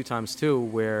about it a few times too,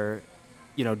 where,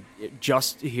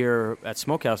 Just here at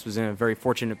Smokehouse was in a very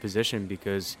fortunate position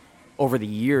because over the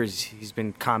years he's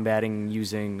been combating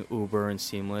using Uber and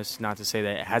Seamless. Not to say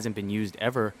that it hasn't been used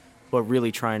ever, but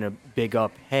really trying to big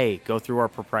up, hey, go through our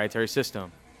proprietary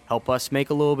system. Help us make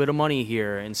a little bit of money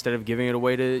here instead of giving it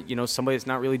away to, somebody that's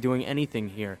not really doing anything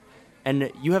here.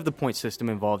 And you have the point system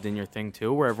involved in your thing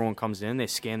too, where everyone comes in, they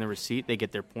scan the receipt, they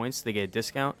get their points, they get a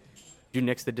discount. Do you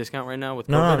nix the discount right now with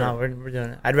COVID? No, we're doing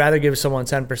it. I'd rather give someone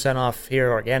 10% off here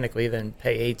organically than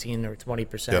pay 18 or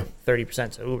 20%, Yeah.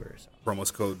 30% to Uber. So.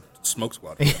 Promo code Smoke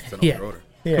Squad. Yeah. Order.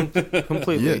 Yeah.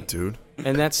 Completely. Yeah, dude.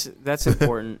 And that's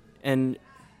important. And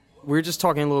we were just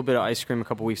talking a little bit of ice cream a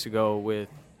couple weeks ago with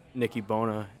Nicky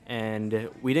Bona, and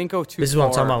we didn't go too far. This is what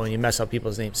I'm talking about when you mess up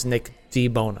people's names. Nick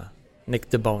DeBona. Nick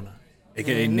DeBona.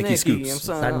 AKA Nicky Scoops. I'm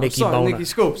sorry, Not I'm Nicky sorry, Bona. Nicky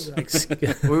Scoops.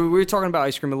 we were talking about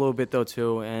ice cream a little bit though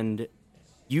too, and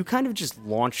you kind of just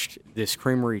launched this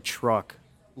creamery truck.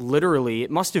 Literally,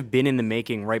 it must have been in the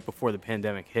making right before the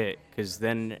pandemic hit, because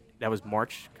then that was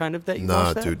March kind of that you Nah,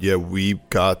 launched that? dude. Yeah, we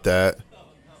got that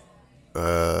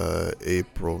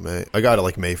April, May. I got it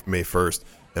like May 1st,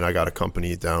 and I got a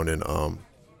company down in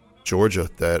Georgia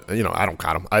that I don't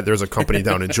got them. There's a company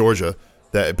down in Georgia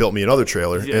that built me another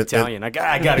trailer. He's Italian. I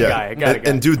got a guy. I got a guy.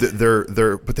 And dude,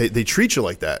 but they treat you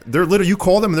like that. They're literally, you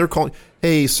call them and they're calling,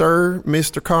 hey sir,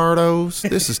 Mr. Cardos,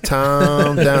 this is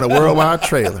Tom down at Worldwide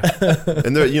Trailer,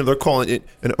 and they're calling it.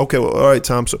 And okay, well, all right,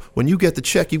 Tom. So when you get the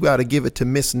check, you got to give it to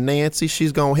Miss Nancy.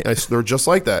 She's going. They're just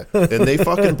like that, and they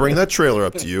fucking bring that trailer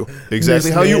up to you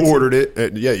exactly Miss how you Nancy. ordered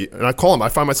it. And I call them. I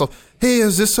find myself, hey,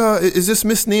 is this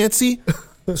Miss Nancy?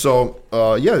 So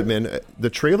yeah, man, the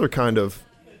trailer kind of.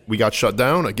 We got shut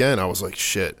down again. I was like,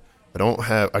 shit,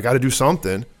 I got to do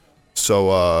something.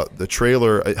 So the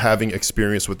trailer, having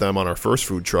experience with them on our first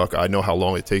food truck, I know how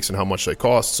long it takes and how much they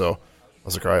cost. So I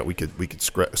was like, all right, we could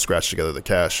scratch together the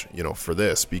cash, for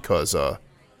this because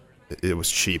it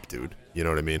was cheap, dude. You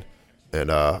know what I mean?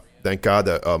 And thank God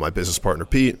that my business partner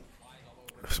Pete,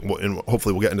 and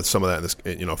hopefully we'll get into some of that in this,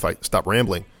 if I stop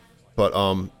rambling.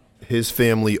 But his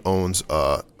family owns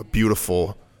a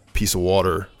beautiful piece of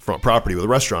waterfront property with a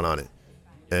restaurant on it,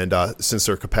 and since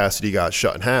their capacity got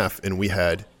shut in half and we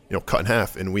had cut in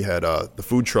half, and we had the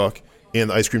food truck and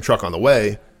the ice cream truck on the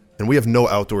way, and we have no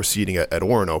outdoor seating at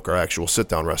Oronoque, our actual sit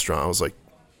down restaurant. I was like,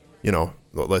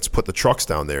 let's put the trucks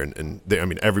down there, and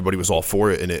everybody was all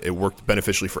for it, and it worked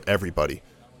beneficially for everybody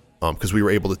because we were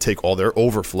able to take all their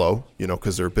overflow,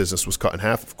 because their business was cut in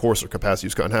half. Of course, their capacity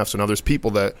was cut in half. So now there's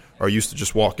people that are used to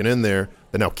just walking in there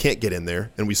that now can't get in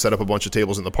there. And we set up a bunch of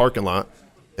tables in the parking lot,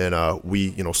 and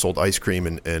we, sold ice cream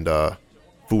and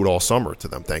food all summer to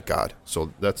them. Thank God.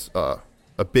 So that's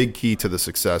a big key to the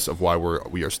success of why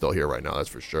we are still here right now. That's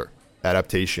for sure.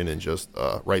 Adaptation and just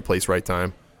right place, right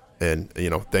time. And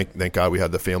thank God we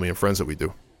had the family and friends that we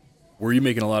do. Were you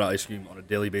making a lot of ice cream on a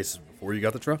daily basis before you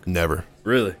got the truck? Never.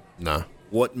 Really? Nah.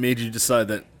 What made you decide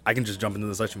that I can just jump into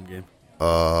this ice cream game?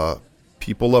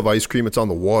 People love ice cream. It's on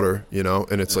the water,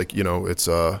 and it's like, it's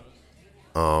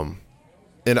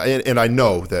and I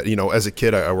know that, as a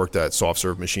kid, I worked at soft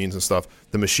serve machines and stuff.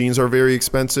 The machines are very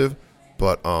expensive,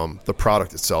 but the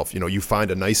product itself, you find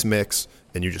a nice mix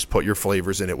and you just put your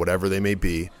flavors in it, whatever they may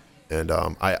be. And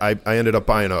I ended up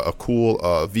buying a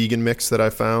cool vegan mix that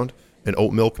I found, an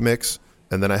oat milk mix,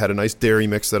 and then I had a nice dairy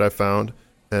mix that I found.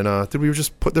 And we would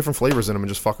just put different flavors in them and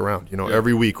just fuck around.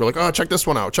 Every week we're like, oh, check this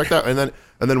one out, check that.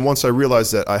 And then once I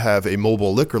realized that I have a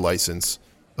mobile liquor license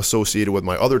associated with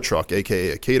my other truck,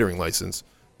 aka a catering license,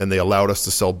 and they allowed us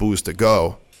to sell booze to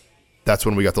go, that's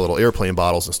when we got the little airplane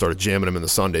bottles and started jamming them in the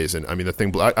Sundays. And the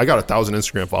thing, I got 1,000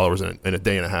 Instagram followers in a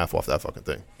day and a half off that fucking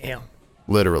thing. Damn.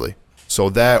 Literally. So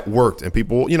that worked, and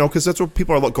people, because that's what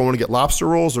people are going to get lobster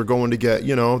rolls or going to get,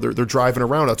 they're driving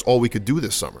around. That's all we could do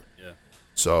this summer. Yeah.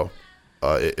 So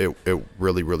it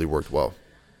really, really worked well.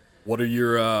 What are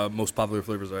your most popular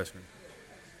flavors of ice cream?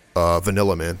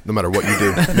 Vanilla, man. No matter what you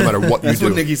do, no matter what you That's do,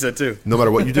 what Nikki said too. no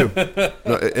matter what you do,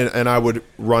 no, and I would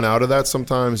run out of that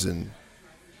sometimes, and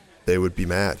they would be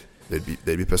mad. They'd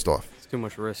be pissed off. It's too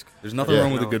much risk. There's nothing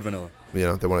wrong with a good vanilla. They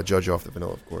want to judge you off the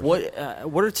vanilla, of course.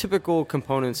 What are typical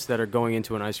components that are going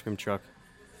into an ice cream truck?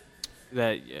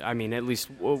 That, at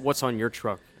least what's on your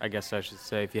truck, I guess I should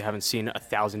say, if you haven't seen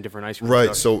 1,000 different ice cream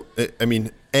trucks. So,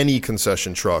 any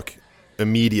concession truck,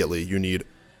 immediately you need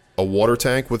a water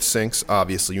tank with sinks,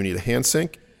 obviously. You need a hand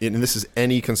sink, and this is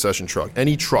any concession truck.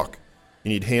 Any truck. You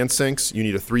need hand sinks, you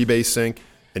need a 3-bay sink,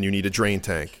 and you need a drain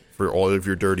tank for all of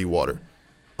your dirty water.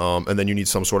 And then you need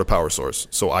some sort of power source.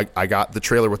 So I got the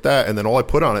trailer with that, and then all I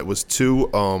put on it was 2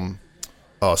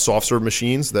 soft serve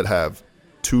machines that have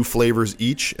 2 flavors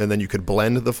each, and then you could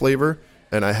blend the flavor.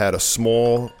 And I had a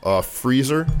small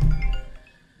freezer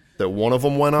that one of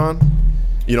them went on.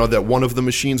 That one of the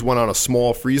machines went on a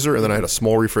small freezer, and then I had a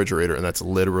small refrigerator, and that's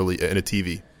literally in a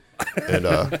TV. And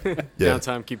yeah,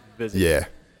 Downtime, keep it busy. yeah,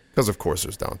 because of course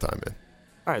there's downtime, man.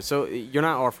 All right, so you're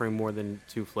not offering more than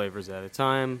 2 flavors at a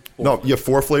time? No, you have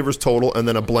 4 flavors total, and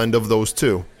then a blend of those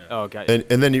 2. Oh, got you.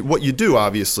 And then what you do,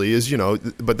 obviously, is,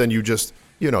 but then you just,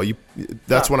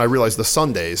 that's when I realized the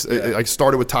sundaes. I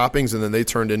started with toppings, and then they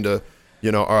turned into,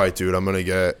 all right, dude,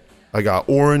 I got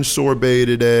orange sorbet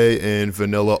today and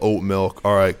vanilla oat milk.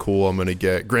 All right, cool. I'm going to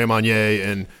get Grand Marnier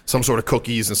and some sort of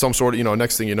cookies and some sort of,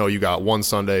 next thing you know, you got one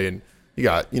sundae, and you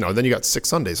got, then you got 6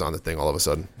 sundaes on the thing all of a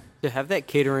sudden. To have that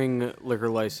catering liquor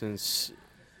license,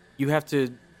 you have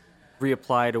to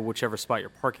reapply to whichever spot you're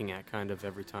parking at kind of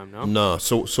every time, no? No.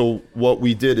 So what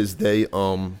we did is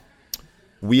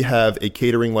we have a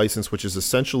catering license, which is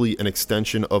essentially an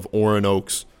extension of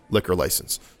Oronoque's liquor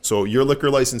license. So your liquor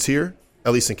license here,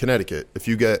 at least in Connecticut, if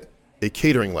you get a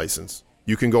catering license,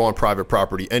 you can go on private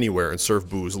property anywhere and serve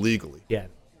booze legally. Yeah.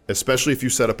 Especially if you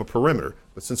set up a perimeter.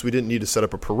 But since we didn't need to set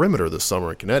up a perimeter this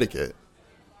summer in Connecticut,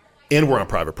 and we're on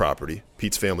private property,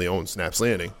 Pete's family owns Snaps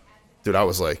Landing, dude, I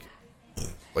was like,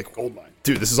 Like, Goldmine.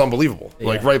 dude, this is unbelievable.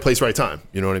 Like, Yeah. right place, right time.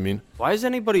 You know what I mean? Why is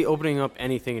anybody opening up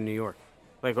anything in New York?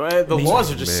 Like the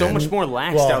laws are just so man. much more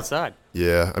laxed Well, outside.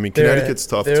 Yeah, I mean, They're- Connecticut's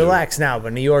tough They're too. relaxed now,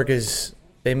 but New York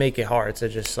they make it hard to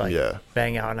just like Yeah.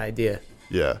 bang out an idea.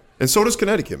 Yeah, and so does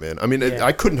Connecticut, man. I mean, Yeah.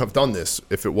 I couldn't have done this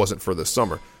if it wasn't for this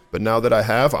summer. But now that I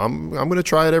have, I'm going to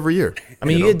try it every year. I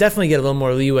mean, you, know? could definitely get a little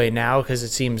more leeway now because it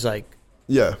seems like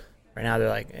Yeah. right now they're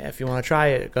like, if you want to try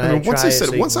it, go I ahead. mean, once try I it said,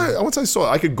 so you once can- I saw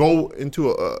it, I could go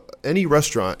into any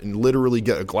restaurant and literally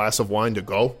get a glass of wine to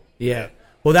go. yeah.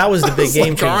 Well, that was the big was game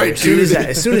like, changer. all right, as soon as dude.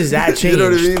 as soon as that changed, You know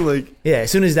what I mean? Like, yeah,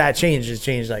 as soon as that changed, it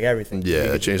changed like everything. Yeah, You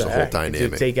it could changed just the whole go, "All right, you could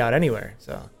dynamic." Take out anywhere.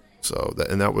 So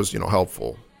that was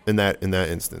helpful in that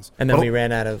instance. and then But- we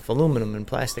ran out of aluminum and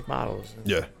plastic bottles. And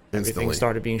yeah, everything instantly.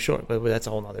 started being short, but that's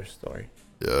a whole other story.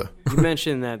 Yeah. You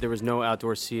mentioned that there was no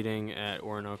outdoor seating at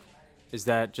Orinoco. Is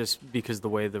that just because of the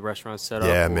way the restaurant's set up?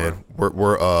 Yeah, or- man.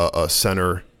 We're a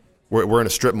center. We're in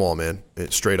a strip mall, man.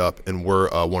 Straight up, and we're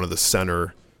one of the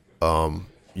center,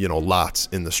 lots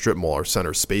in the strip mall, or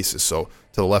center spaces. So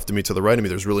to the left of me, to the right of me,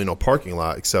 there's really no parking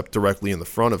lot except directly in the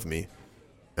front of me.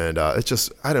 And it's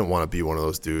just, I didn't want to be one of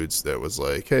those dudes that was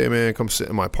like, "Hey, man, come sit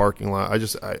in my parking lot." I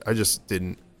just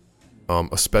didn't.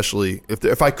 Especially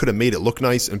if I could have made it look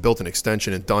nice and built an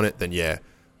extension and done it, then yeah.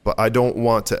 But I don't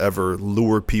want to ever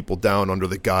lure people down under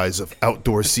the guise of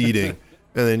outdoor seating.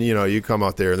 And then, you come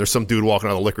out there and there's some dude walking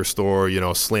out of the liquor store,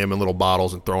 slamming little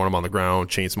bottles and throwing them on the ground,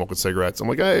 chain smoking cigarettes. I'm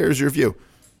like, hey, here's your view.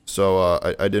 So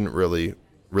I didn't really,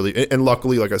 and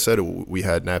luckily, like I said, we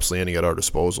had Naps Landing at our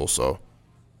disposal. So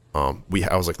I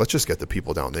was like, let's just get the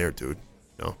people down there, dude.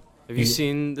 Have you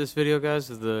seen this video, guys,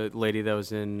 of the lady that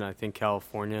was in, I think,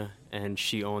 California, and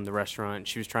she owned the restaurant.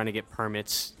 She was trying to get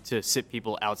permits to sit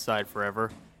people outside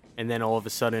forever. And then all of a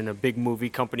sudden, a big movie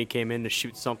company came in to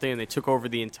shoot something, and they took over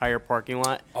the entire parking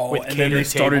lot with and then they catered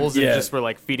started- tables and yeah. just were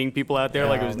like feeding people out there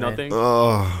like it was man. nothing.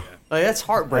 Oh, Like, that's I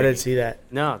heartbreaking. didn't see that.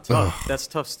 No, tough. That's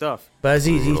tough stuff. But as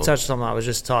he touched on, I was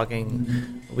just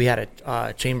talking. We had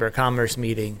a Chamber of Commerce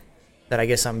meeting that I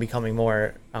guess I'm becoming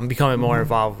more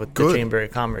involved with the Good. Chamber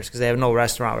of Commerce because they have no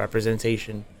restaurant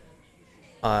representation.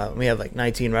 We have like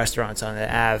 19 restaurants on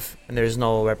the Ave, and there's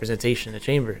no representation in the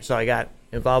Chamber. So I got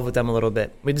involved with them a little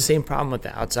bit. We had the same problem with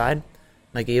the outside.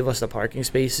 They gave us the parking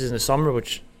spaces in the summer,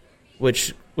 which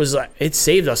was like, it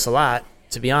saved us a lot,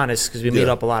 to be honest, because we made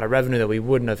Yeah. up a lot of revenue that we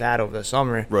wouldn't have had over the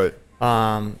summer. right.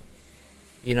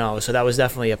 So that was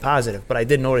definitely a positive. But I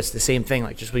did notice the same thing,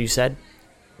 like just what you said.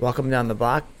 Walking down the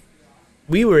block,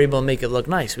 we were able to make it look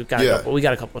nice. We got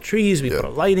a couple of trees. We Yeah. put a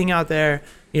lighting out there.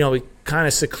 We kind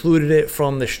of secluded it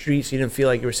from the street, so you didn't feel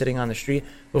like you were sitting on the street.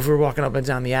 But if we were walking up and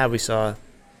down the Ave, we saw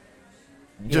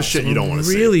Just shit you don't want to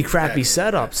see. really crappy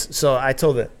setups. So I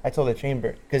told the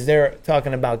chamber because they're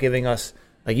talking about giving us,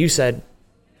 like you said,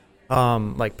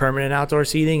 like permanent outdoor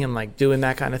seating and like doing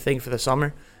that kind of thing for the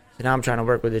summer. So now I'm trying to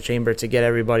work with the chamber to get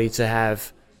everybody to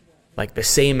have like the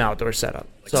same outdoor setup.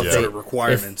 So Yeah. if they,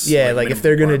 requirements. like if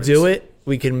they're minimum gonna do requirements. it,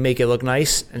 we can make it look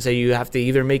nice and say you have to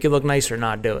either make it look nice or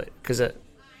not do it because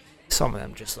some of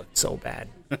them just look so bad.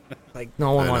 Like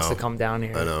no one I wants know. to come down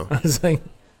here. I know. I was like,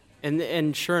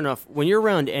 And sure enough, when you're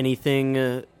around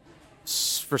anything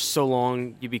for so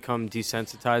long, you become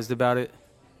desensitized about it.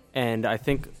 And I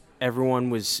think everyone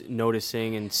was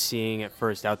noticing and seeing at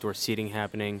first outdoor seating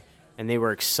happening, and they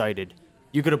were excited.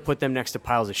 You could have put them next to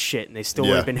piles of shit, and they still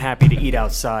would Yeah. have been happy to eat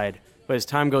outside. But as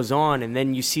time goes on, and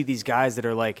then you see these guys that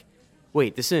are like,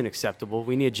 wait, this isn't acceptable.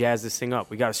 We need to jazz this thing up.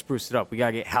 We got to spruce it up. We got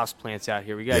to get house plants out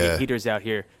here. We got to Yeah. get heaters out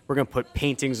here. We're going to put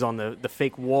paintings on the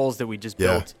fake walls that we just Yeah.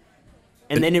 built.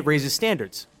 And then it raises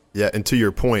standards. Yeah, and to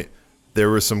your point, there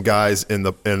were some guys in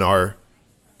our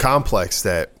complex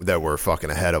that were fucking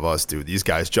ahead of us, dude. These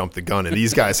guys jumped the gun, and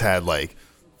these guys had like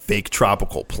fake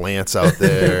tropical plants out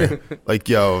there. Like,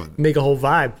 yo, make a whole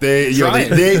vibe.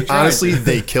 they honestly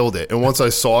they killed it. And once I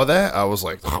saw that, I was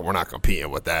like, oh, we're not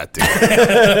competing with that, dude.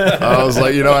 I was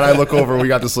like, and I look over, we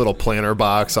got this little planter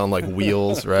box on like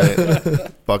wheels, right?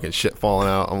 Fucking shit falling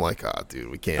out. I'm like, oh, dude,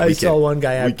 we can't. I we saw can't- one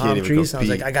guy we had can't palm even trees. I was compete.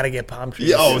 like, I gotta get palm trees.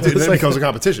 Yeah, oh, dude, It's then it like- becomes a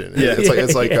competition. Yeah,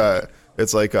 it's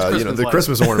like the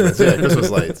Christmas ornaments. Yeah, Christmas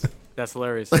lights. That's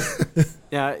hilarious.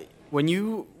 Now, when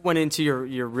you went into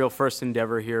your real first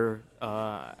endeavor here,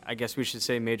 I guess we should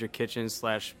say Major Kitchen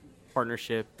 /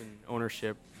 partnership and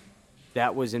ownership,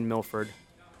 that was in Milford.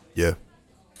 Yeah.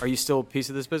 Are you still a piece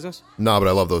of this business? Nah, but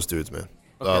I love those dudes, man.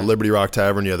 Okay. Liberty Rock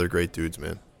Tavern, yeah, they're great dudes,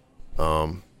 man.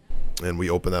 And we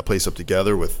opened that place up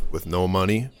together with no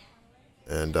money.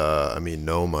 And,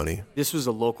 no money. This was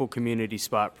a local community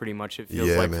spot, pretty much, it feels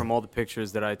Yeah, like, man. from all the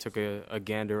pictures that I took a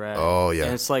gander at. Oh, yeah.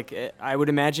 And it's like, I would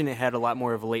imagine it had a lot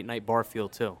more of a late-night bar feel,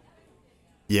 too.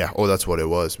 Yeah. Oh, that's what it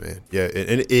was, man. Yeah,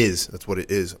 and it is. That's what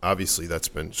it is. Obviously, that's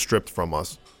been stripped from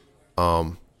us.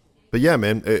 But yeah,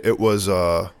 man, it was.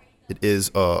 It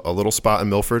is a little spot in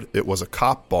Milford. It was a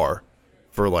cop bar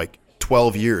for like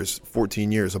 12 years,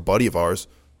 14 years. A buddy of ours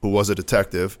who was a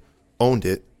detective owned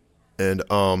it, and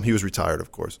he was retired,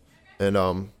 of course. And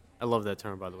I love that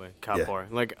term, by the way, cop Yeah. bar.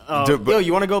 Like, Dude, but- yo,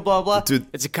 you want to go blah blah? Dude-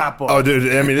 It's a cop bar. oh,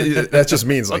 dude, I mean, that just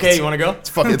means like okay, you want to go? It's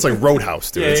fucking. It's like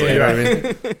Roadhouse, dude. Yeah, It's like, yeah, you know right.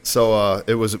 what I mean? So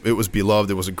it was beloved.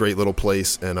 It was a great little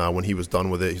place. And when he was done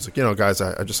with it, he's like, guys,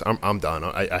 I'm done.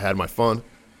 I had my fun.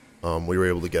 We were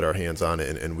able to get our hands on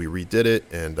it, and we redid it.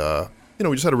 And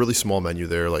we just had a really small menu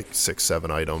there, like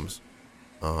 6-7 items.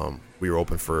 We were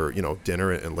open for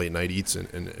dinner and late night eats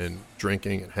and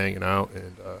drinking and hanging out.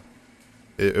 And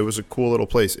it was a cool little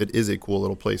place. It is a cool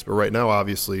little place. But right now,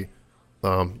 obviously,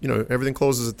 everything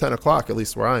closes at 10 o'clock, at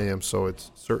least where I am. So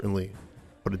it's certainly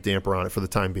put a damper on it for the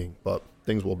time being. But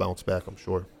things will bounce back, I'm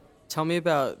sure. Tell me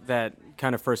about that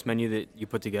kind of first menu that you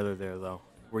put together there, though.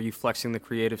 Were you flexing the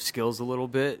creative skills a little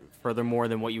bit, furthermore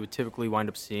than what you would typically wind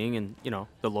up seeing in,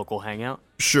 the local hangout?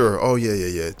 Sure. Oh,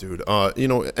 yeah, dude.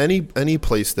 Any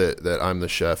place that I'm the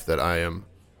chef, that I am,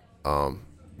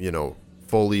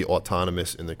 fully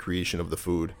autonomous in the creation of the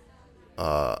food,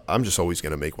 I'm just always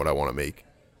going to make what I want to make.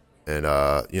 And,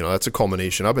 that's a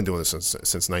culmination. I've been doing this since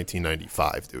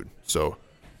 1995, dude. So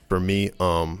for me,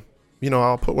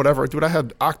 I'll put whatever. Dude, I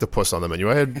had octopus on the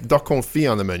menu. I had duck confit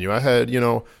on the menu. I had,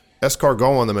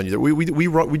 escargot on the menu.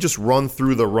 We just run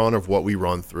through the run of what we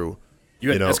run through.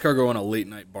 You had escargot on a late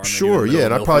night bar menu. Sure, yeah,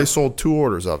 and I probably sold 2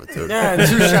 orders of it, dude. Yeah, and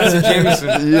 2 shots of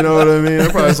Jameson. You know what I mean? I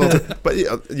probably sold 2. But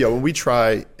when we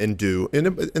try and do, and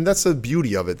that's the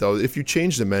beauty of it, though. If you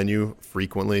change the menu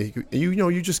frequently,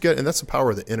 you just get, and that's the power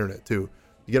of the internet too.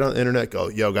 You get on the internet, go,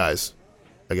 yo guys,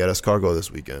 I got escargot this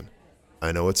weekend.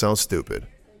 I know it sounds stupid.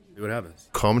 See what happens.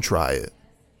 Come try it,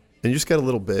 and you just get a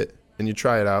little bit. And you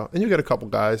try it out, and you get a couple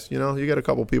guys, you get a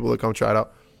couple people that come try it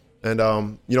out. And,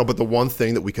 but the one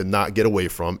thing that we could not get away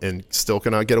from and still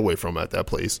cannot get away from at that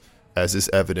place, as is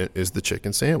evident, is the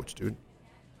chicken sandwich, dude.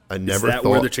 I never Is that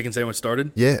where the chicken sandwich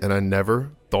started? Yeah, and I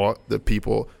never thought that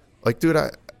people, like, dude,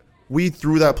 we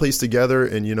threw that place together,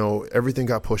 and, everything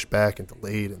got pushed back and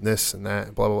delayed and this and that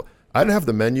and blah, blah, blah. I didn't have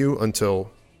the menu until,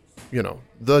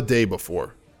 the day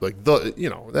before. Like,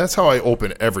 that's how I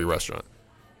open every restaurant.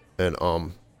 And,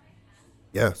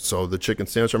 yeah, so the chicken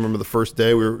sandwich, I remember the first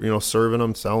day we were, serving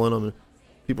them, selling them, and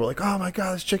people were like, oh, my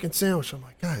God, this chicken sandwich. I'm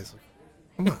like, guys,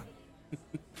 come on.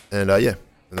 And,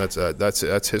 and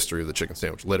that's history of the chicken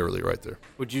sandwich, literally right there.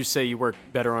 Would you say you work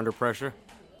better under pressure?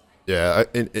 Yeah,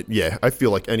 I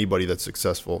feel like anybody that's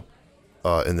successful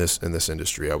in this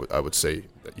industry, I would say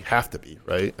that you have to be,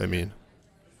 right? I mean,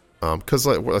 because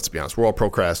let's be honest, we're all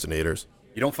procrastinators.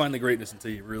 You don't find the greatness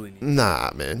until you really need it.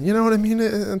 Nah, man, you know what I mean?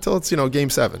 Until it's, Game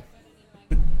 7.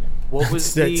 What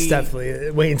was That's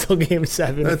definitely wait until Game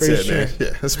 7 That's for it, sure. man.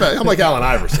 Yeah, I'm like Allen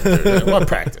Iverson. Dude. What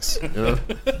practice?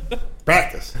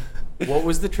 Practice. What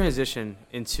was the transition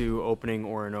into opening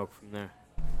Orinoco from there?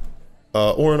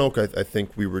 Orinoco, I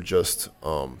think we were just.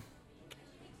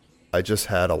 I just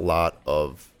had a lot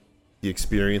of the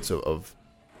experience of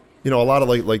a lot of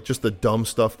like just the dumb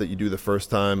stuff that you do the first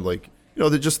time, like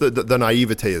just the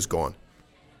naivete is gone,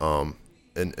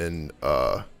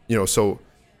 so.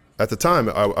 At the time,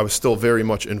 I was still very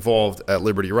much involved at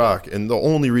Liberty Rock, and the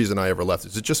only reason I ever left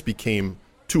is it just became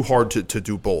too hard to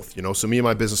do both. So me and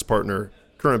my business partner,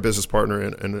 current business partner,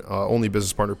 and only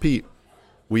business partner Pete,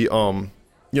 we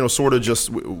sort of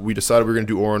just we decided we were going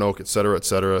to do Orinoco, et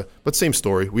cetera, but same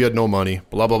story. We had no money,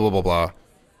 blah blah blah blah blah.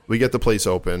 We get the place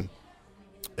open,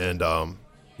 and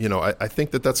I think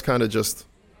that's kind of just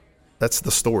that's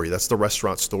the story. That's the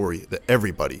restaurant story that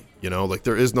everybody like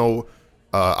there is no.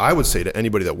 I would say to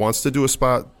anybody that wants to do a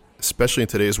spot, especially in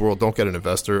today's world, don't get an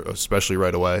investor, especially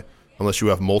right away, unless you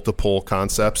have multiple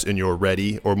concepts and you're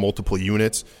ready, or multiple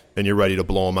units and you're ready to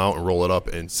blow them out and roll it up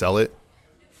and sell it.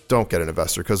 Don't get an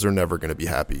investor because they're never going to be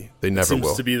happy. They never will.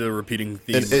 Seems to be the repeating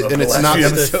theme. And of it's the not last few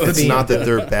episodes. it's not that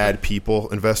they're bad people.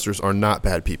 Investors are not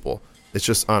bad people. It's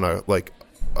just on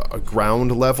a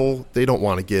ground level, they don't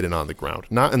want to get in on the ground.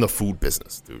 Not in the food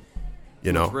business, dude.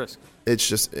 Much risk. It's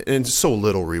just, and it's so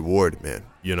little reward, man.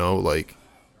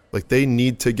 Like they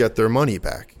need to get their money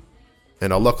back.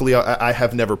 And luckily, I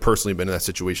have never personally been in that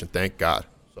situation, thank God.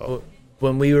 So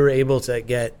When we were able to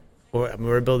get,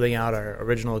 we're building out our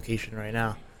original location right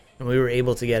now, and we were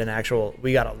able to get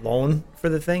we got a loan for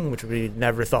the thing, which we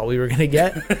never thought we were going to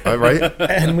get. right?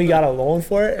 And we got a loan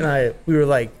for it, and we were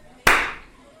like,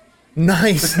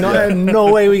 nice.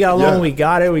 No way we got a loan. Yeah. We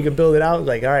got it. We could build it out.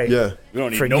 Like, all right. Yeah. We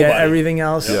don't need Forget nobody. everything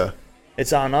else. Yeah.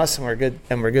 It's on us, and we're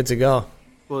good to go.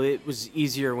 Well, it was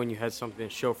easier when you had something to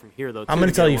show from here, though. I'm going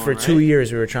to tell you, for 2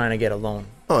 years, we were trying to get a loan.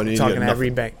 Oh, and you talking get to every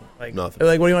nothing. bank. Like, Nothing. They're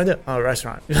like, what do you want to do? Oh, a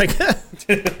restaurant. You're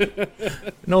like,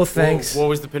 no thanks. What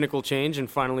was the pinnacle change in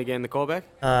finally getting the callback?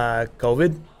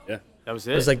 COVID. Yeah. That was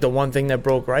It it. was like the one thing that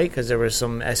broke right because there were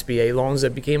some SBA loans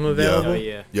that became available. Oh,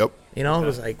 yeah. Yep. You know, it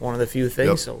was like one of the few things.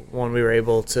 Yep. So when we were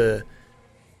able to,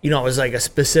 it was like a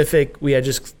specific. We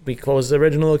closed the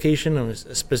original location. It was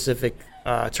a specific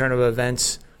turn of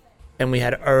events, and we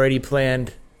had already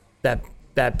planned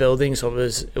that building. So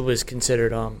it was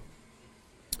considered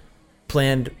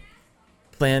planned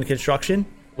construction,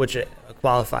 which it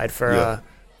qualified for Yeah.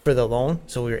 For the loan.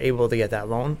 So we were able to get that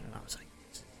loan, and I was like,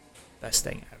 it's the best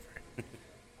thing ever.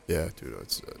 Yeah, dude.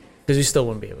 It's Because you still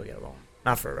wouldn't be able to get a loan,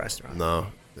 not for a restaurant. no.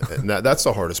 And that's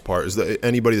the hardest part. Is that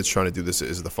anybody that's trying to do this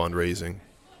is the fundraising,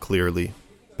 clearly.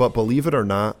 But believe it or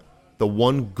not, the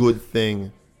one good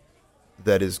thing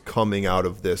that is coming out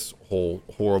of this whole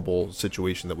horrible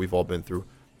situation that we've all been through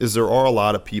is there are a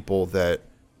lot of people that,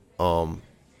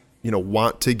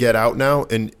 want to get out now,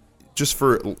 and just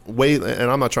for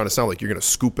and I'm not trying to sound like you're going to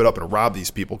scoop it up and rob these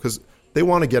people because they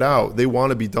want to get out. They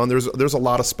want to be done. There's a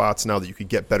lot of spots now that you can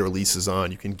get better leases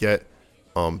on. You can get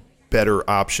better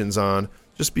options on.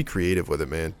 Just be creative with it,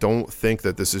 man. Don't think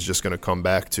that this is just going to come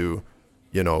back to,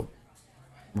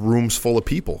 rooms full of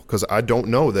people, because I don't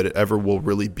know that it ever will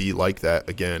really be like that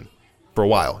again for a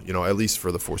while, at least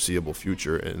for the foreseeable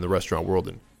future in the restaurant world.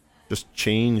 And just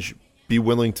change, be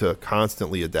willing to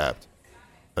constantly adapt.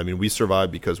 I mean, we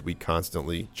survive because we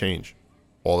constantly change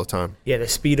all the time. Yeah, the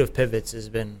speed of pivots has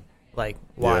been like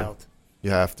wild.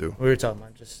 You have to. We were talking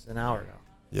about just an hour ago.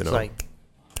 You It's know. like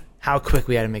how quick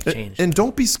we had to make change. And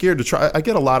don't be scared to try. I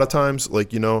get a lot of times,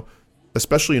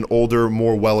 especially in older,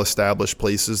 more well-established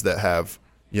places that have,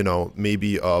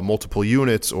 maybe multiple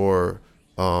units or,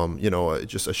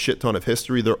 just a shit ton of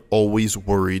history. They're always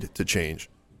worried to change.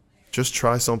 Just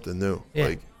try something new.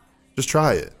 Yeah. Just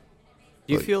try it.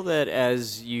 Do you feel that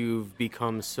as you've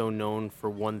become so known for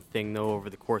one thing, though, over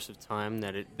the course of time,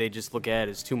 that they just look at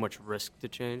it as too much risk to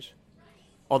change?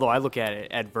 Although I look at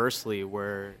it adversely,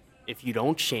 where if you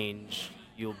don't change,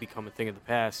 you'll become a thing of the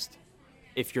past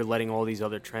if you're letting all these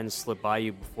other trends slip by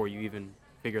you before you even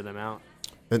figure them out.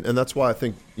 And that's why I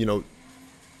think, to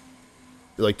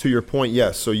your point,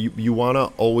 yes. So you want to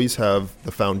always have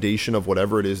the foundation of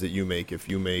whatever it is that you make. If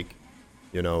you make,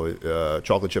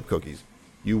 chocolate chip cookies,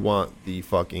 you want the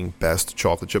fucking best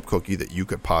chocolate chip cookie that you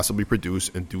could possibly produce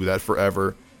and do that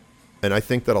forever. And I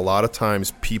think that a lot of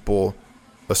times people,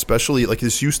 especially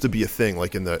this used to be a thing,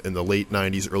 in the late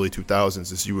 90s, early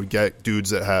 2000s, is you would get dudes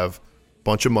that have a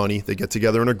bunch of money, they get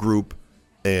together in a group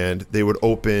and they would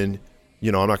open,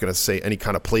 I'm not going to say any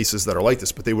kind of places that are like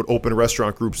this, but they would open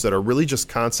restaurant groups that are really just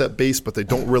concept based, but they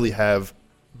don't really have,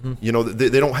 they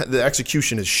don't have, the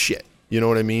execution is shit. You know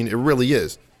what I mean? It really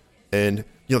is. And,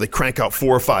 they crank out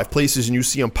 4 or 5 places and you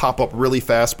see them pop up really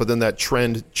fast, but then that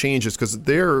trend changes because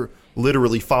they're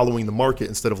literally following the market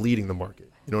instead of leading the market.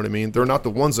 You know what I mean? They're not the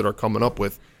ones that are coming up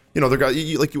with, they're got,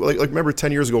 like remember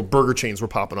 10 years ago, burger chains were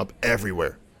popping up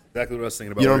everywhere. Exactly what I was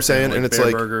thinking about. You know what I'm saying? And it's Bear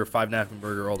like Burger, Five Napkin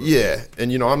Burger, all those. Yeah, and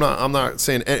I'm not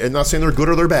saying they're good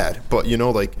or they're bad, but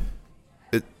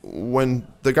when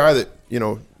the guy that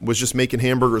was just making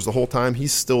hamburgers the whole time,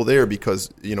 he's still there because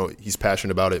he's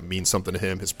passionate about it. It means something to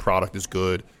him. His product is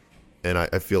good, and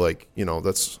I feel like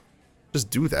that's just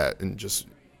do that, and just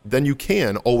then you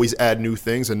can always add new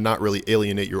things and not really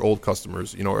alienate your old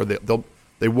customers, or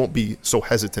they won't be so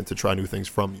hesitant to try new things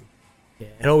from you. Yeah,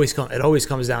 it always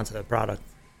comes down to the product.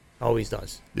 Always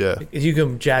does. Yeah. If you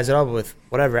can jazz it up with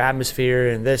whatever atmosphere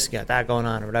and this, got that going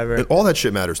on or whatever. And all that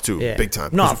shit matters too, Yeah. big time.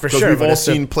 No, for sure, Because we've but all if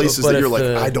the- seen places but that you're if like,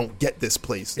 the- I don't get this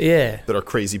place. Yeah. That are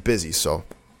crazy busy. So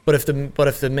But if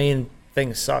the main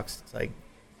thing sucks, it's like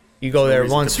you go there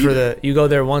reason to once be for there.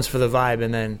 the vibe,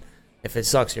 and then if it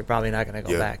sucks, you're probably not going to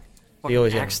go Yeah. back. Fucking You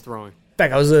always axe throwing. In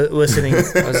fact, I was listening.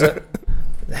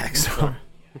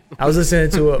 I was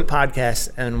listening to a podcast,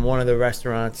 and one of the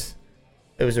restaurants,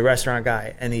 it was a restaurant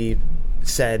guy, and he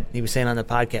was saying on the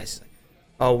podcast, he's like,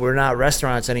 "Oh, we're not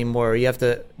restaurants anymore. You have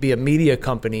to be a media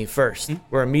company first.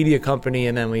 We're a media company,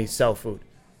 and then we sell food."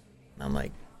 And I'm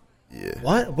like, yeah.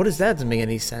 "What? What does that doesn't make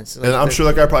any sense?" And I'm sure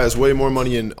that guy probably has way more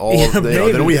money in all Yeah, than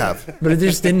maybe. we have. But it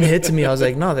just didn't hit to me. I was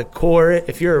like, no, the core.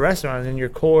 If you're a restaurant and your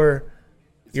core,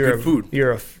 you're good food.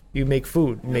 You make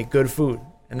food. You make good food,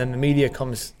 and then the media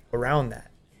comes around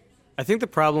that. I think the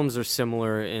problems are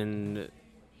similar in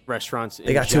restaurants.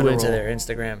 They got too into their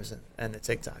Instagrams and the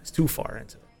TikToks, too far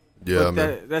into it. Yeah, But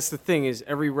man. that's the thing, is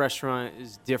every restaurant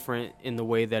is different in the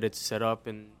way that it's set up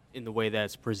and in the way that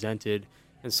it's presented.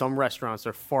 And some restaurants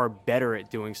are far better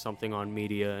at doing something on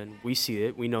media, and we see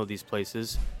it. We know these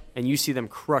places. And you see them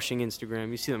crushing Instagram.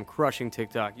 You see them crushing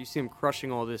TikTok. You see them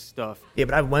crushing all this stuff. Yeah,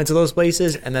 but I went to those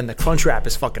places, and then the Crunchwrap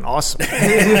is fucking awesome. I'm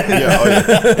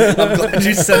glad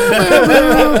you said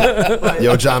that.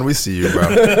 Yo, John, we see you, bro.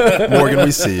 Morgan,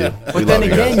 we see you. But then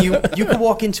again, you could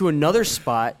walk into another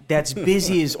spot that's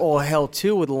busy as all hell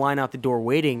too, with a line out the door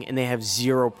waiting, and they have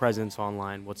zero presence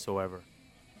online whatsoever.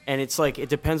 And it's like, it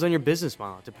depends on your business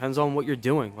model. It depends on what you're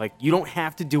doing. Like, you don't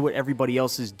have to do what everybody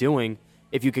else is doing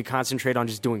if you could concentrate on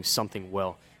just doing something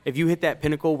well. If you hit that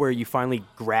pinnacle where you finally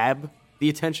grab the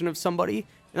attention of somebody,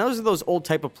 and those are those old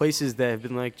type of places that have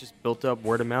been like just built up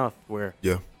word of mouth where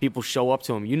people show up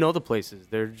to them. You know the places.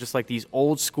 They're just like these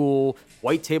old school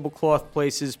white tablecloth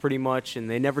places pretty much, and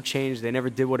they never changed. They never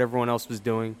did what everyone else was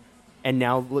doing. And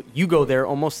now look, you go there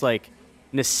almost like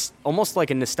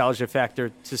a nostalgia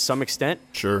factor to some extent.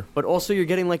 Sure. But also you're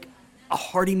getting like a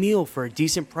hearty meal for a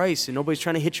decent price, and nobody's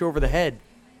trying to hit you over the head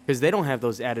because they don't have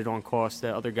those added on costs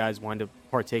that other guys wind up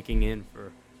partaking in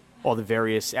for all the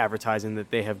various advertising that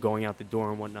they have going out the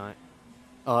door and whatnot.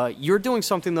 You're doing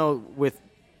something though with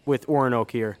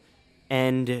Oronoque here,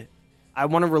 and I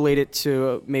want to relate it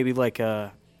to maybe like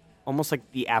almost like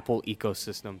the Apple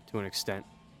ecosystem to an extent.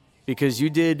 Because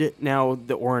you did now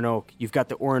the Oronoque, you've got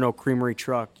the Oronoque Creamery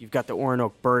truck, you've got the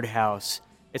Oronoque Birdhouse.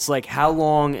 It's like, how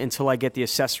long until I get the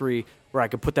accessory where I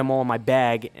could put them all in my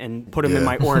bag and put them in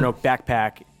my Oronoque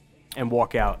backpack and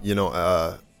walk out? You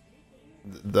know,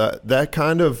 that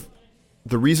kind of,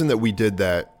 the reason that we did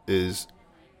that is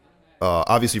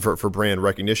obviously for brand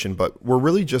recognition, but we're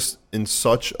really just in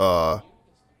such an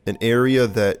area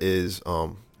that is,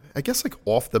 I guess, like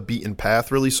off the beaten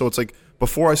path, really. So it's like,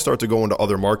 before I start to go into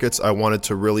other markets, I wanted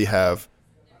to really have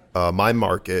my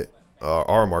market,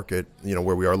 our market, you know,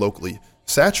 where we are locally,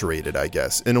 saturated, I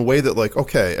guess, in a way that, like,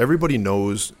 okay, everybody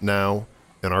knows now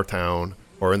in our town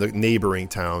or in the neighboring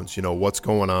towns, you know, what's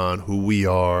going on, who we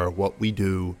are, what we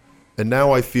do. And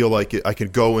now I feel like I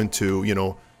could go into, you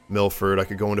know, Milford, I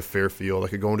could go into Fairfield, I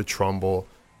could go into Trumbull,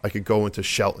 I could go into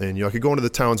Shelton, you know, I could go into the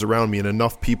towns around me, and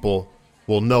enough people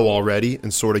will know already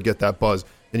and sort of get that buzz.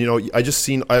 And, you know, I've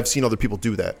seen other people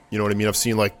do that. You know what I mean? I've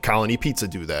seen, like, Colony Pizza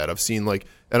do that. I've seen, like,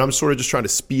 and I'm sort of just trying to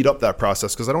speed up that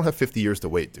process because I don't have 50 years to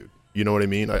wait, dude. You know what I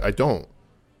mean? I don't.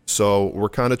 So we're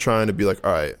kind of trying to be like,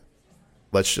 all right,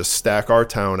 let's just stack our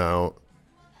town out,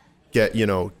 get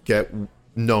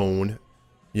known,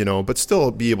 you know, but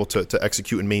still be able to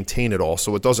execute and maintain it all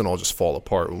so it doesn't all just fall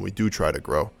apart when we do try to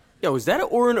grow. Yo, is that an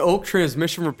Oronoque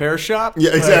transmission repair shop?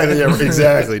 Yeah, exactly. Yeah,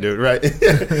 exactly, dude. Right.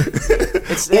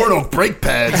 Oronoque brake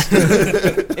pads.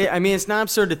 I mean, it's not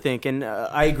absurd to think, and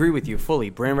I agree with you fully.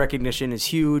 Brand recognition is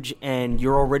huge, and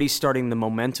you're already starting the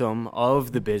momentum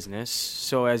of the business.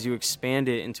 So as you expand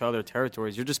it into other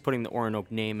territories, you're just putting the Oronoque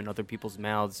name in other people's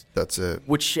mouths. That's it.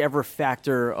 Whichever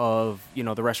factor of, you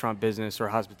know, the restaurant business or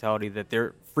hospitality that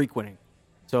they're frequenting.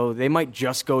 So they might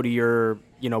just go to your,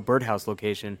 you know, Birdhouse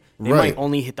location. They might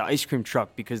only hit the ice cream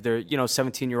truck because they're, you know,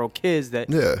 17-year-old kids that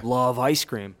love ice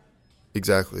cream.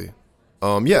 Exactly.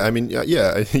 Yeah, I mean,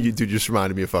 yeah, you dude just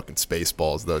reminded me of fucking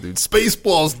Spaceballs, though, dude.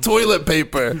 Spaceballs, toilet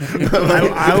paper.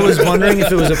 I was wondering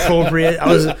if it was appropriate.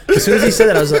 As soon as he said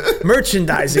that, I was like,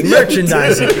 merchandising,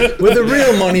 where the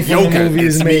real money from the movie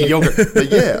is made. But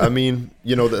yeah, I mean,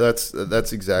 you know,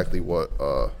 that's exactly what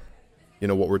you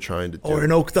know, what we're trying to do.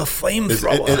 Oronoque the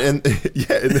flamethrower.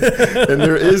 And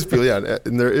there is people,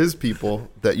 and there is people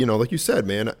that, you know, like you said,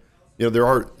 man, you know, there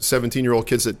are 17-year-old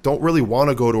kids that don't really want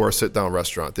to go to our sit-down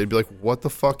restaurant. They'd be like, what the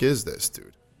fuck is this,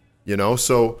 dude? You know,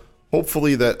 so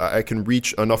hopefully that I can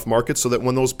reach enough markets so that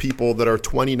when those people that are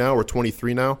 20 now or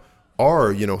 23 now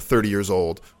are, you know, 30 years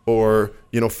old or,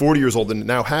 you know, 40 years old and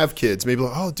now have kids, maybe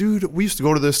like, oh, dude, we used to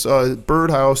go to this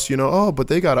Birdhouse, you know, oh, but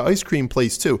they got an ice cream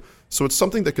place too. So it's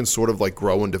something that can sort of like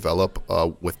grow and develop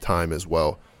with time as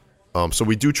well. So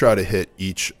we do try to hit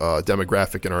each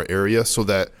demographic in our area so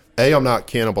that A, I'm not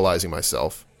cannibalizing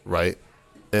myself, right?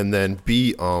 And then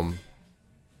B,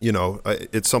 you know,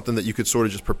 it's something that you could sort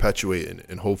of just perpetuate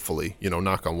and hopefully, you know,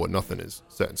 knock on wood, nothing is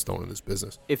set in stone in this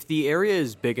business. If the area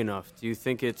is big enough, do you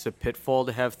think it's a pitfall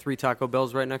to have 3 Taco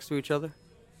Bells right next to each other?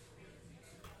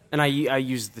 And I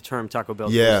use the term Taco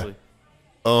Bell. Yeah.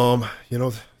 Loosely. You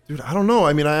know, dude, I don't know.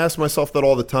 I mean, I ask myself that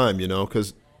all the time, you know,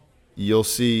 because you'll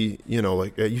see, you know,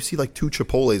 like you see like 2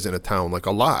 Chipotles in a town, like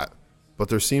a lot. But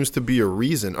there seems to be a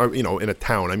reason, or, you know, in a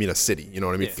town, I mean a city, you know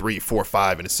what I mean? Yeah. 3, 4,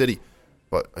 5 in a city.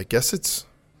 But I guess it's,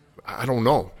 I don't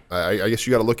know. I guess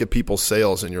you got to look at people's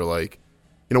sales and you're like,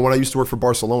 you know, when I used to work for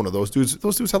Barcelona, those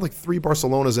dudes had like 3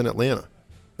 Barcelonas in Atlanta.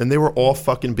 And they were all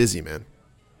fucking busy, man.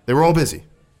 They were all busy.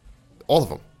 All of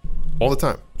them. all the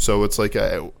time. So it's like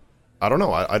I don't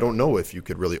know. I don't know if you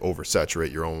could really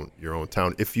oversaturate your own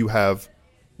town if you have,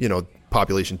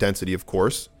 population density, of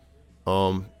course,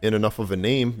 in enough of a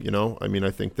name. I mean,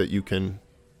 I think that you can.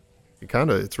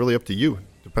 It's really up to you.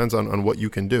 Depends on what you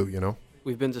can do.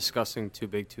 We've been discussing Too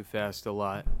Big, Too Fast a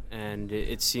lot, and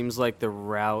it seems like the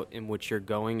route in which you're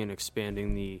going and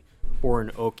expanding the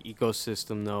Orrin Oak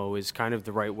ecosystem, though, is kind of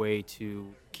the right way to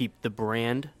keep the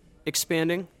brand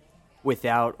expanding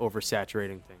without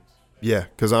oversaturating things. Yeah,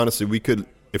 because honestly, we could,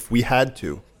 if we had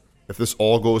to, if this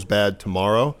all goes bad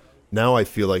tomorrow, now I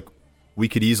feel like we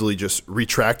could easily just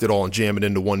retract it all and jam it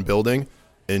into one building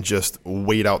and just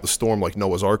wait out the storm like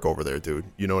Noah's Ark over there, dude.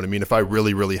 You know what I mean? If I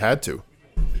really, really had to.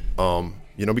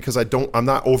 Because I'm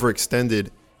not overextended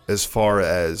as far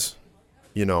as,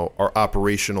 our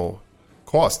operational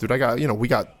costs. Dude, we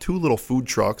got 2 little food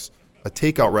trucks, a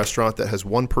takeout restaurant that has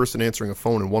 1 person answering a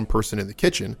phone and 1 person in the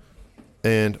kitchen,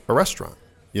 and a restaurant.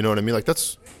 You know what I mean? Like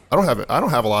I don't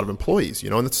have a lot of employees,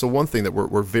 and that's the one thing that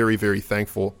we're very, very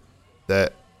thankful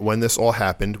that when this all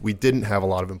happened, we didn't have a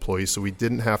lot of employees, so we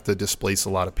didn't have to displace a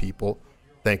lot of people.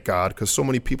 Thank God, because so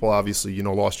many people obviously,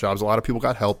 lost jobs. A lot of people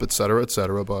got help, et cetera, et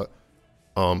cetera. But,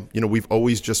 we've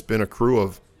always just been a crew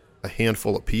of a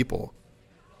handful of people.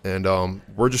 And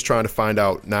we're just trying to find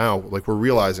out now, like we're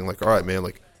realizing, like, all right, man,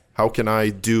 like how can I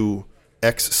do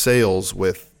X sales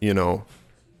with,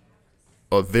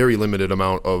 a very limited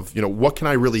amount of, what can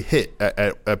I really hit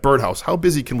at Birdhouse? How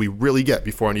busy can we really get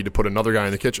before I need to put another guy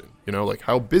in the kitchen? Like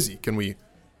how busy can we?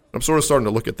 I'm sort of starting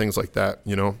to look at things like that,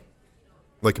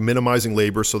 like minimizing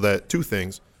labor so that 2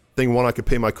 things. Thing 1, I could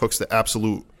pay my cooks the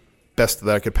absolute best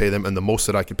that I could pay them and the most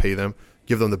that I could pay them,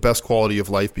 give them the best quality of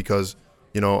life because,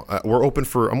 I'm open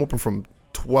from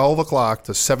 12 o'clock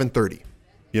to 7:30.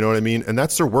 You know what I mean? And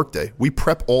that's their work day. We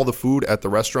prep all the food at the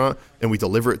restaurant and we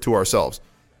deliver it to ourselves.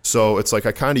 So it's like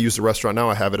I kind of use the restaurant now.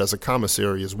 I have it as a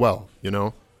commissary as well,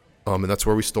 and that's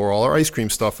where we store all our ice cream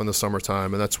stuff in the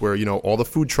summertime. And that's where, all the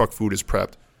food truck food is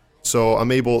prepped. So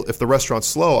I'm able, if the restaurant's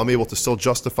slow, I'm able to still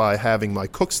justify having my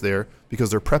cooks there because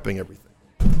they're prepping everything.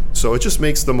 So it just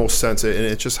makes the most sense. And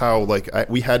it's just how,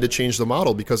 we had to change the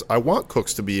model because I want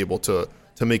cooks to be able to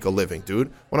make a living,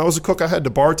 dude. When I was a cook, I had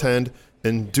to bartend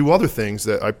and do other things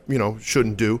that I,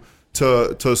 shouldn't do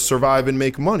to survive and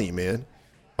make money, man.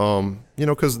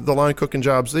 Because the line cooking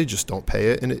jobs, they just don't pay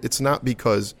it. And it's not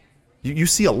because you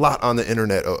see a lot on the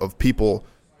internet of people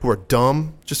who are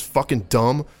dumb, just fucking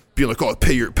dumb, being like, oh,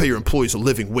 pay your employees a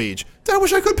living wage. Dude, I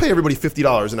wish I could pay everybody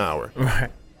 $50 an hour.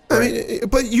 Right. I mean,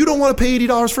 but you don't want to pay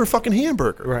 $80 for a fucking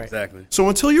hamburger. Right. Exactly. So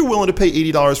until you're willing to pay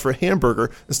 $80 for a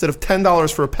hamburger instead of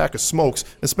 $10 for a pack of smokes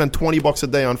and spend $20 a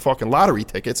day on fucking lottery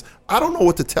tickets, I don't know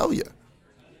what to tell you.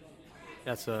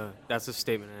 That's a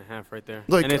statement and a half right there.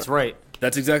 Like, and it's right.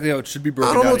 That's exactly how it should be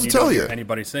broken I don't down. know what to tell you.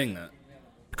 Anybody saying that?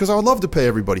 Because I would love to pay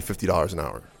everybody $50 an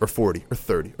hour or 40 or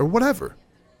 30 or whatever.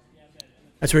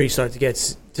 That's where you start to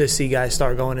get to see guys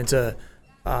start going into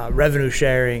revenue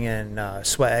sharing and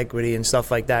sweat equity and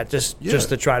stuff like that, just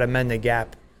to try to mend the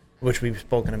gap, which we've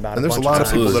spoken about. And there's a lot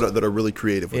of people that are really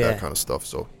creative with that kind of stuff.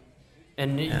 So,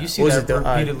 and you see that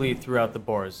repeatedly throughout the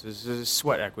bars. This is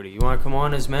sweat equity. You want to come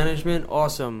on as management?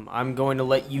 Awesome. I'm going to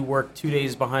let you work 2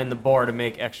 days behind the bar to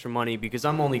make extra money because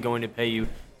I'm only going to pay you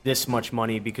this much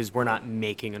money because we're not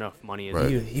making enough money.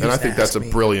 Right. And I think that's a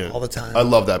brilliant. All the time. I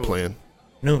love that plan.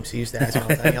 Nooms, he used to ask me all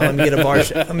the time, let me get a bar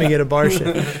shift. Let me get a bar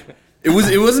shift. It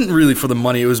wasn't really for the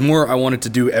money. It was more I wanted to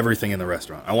do everything in the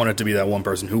restaurant. I wanted to be that one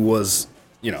person who was,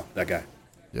 that guy.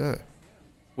 Yeah.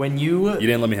 When you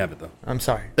didn't let me have it though. I'm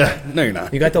sorry. No, you're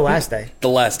not. You got the last day. The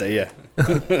last day,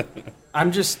 yeah.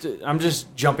 I'm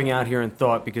just jumping out here in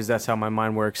thought because that's how my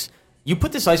mind works. You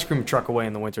put this ice cream truck away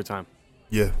in the wintertime.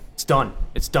 Yeah. It's done.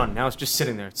 It's done. Now it's just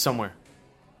sitting there. It's somewhere.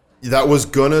 That was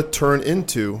gonna turn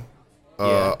into.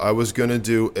 I was gonna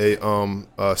do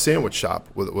a sandwich shop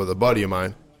with a buddy of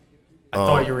mine. I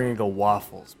thought you were gonna go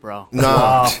waffles, bro.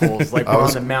 Nah. Waffles, like we're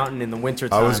on the mountain in the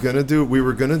wintertime. We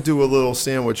were gonna do a little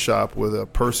sandwich shop with a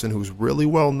person who's really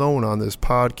well known on this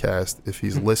podcast if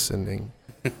he's listening.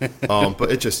 But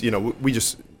it just,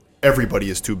 everybody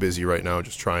is too busy right now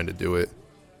just trying to do it.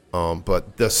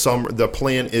 But the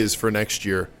plan is for next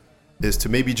year is to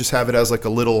maybe just have it as like a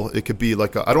little, it could be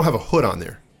like I don't have a hood on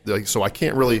there. So I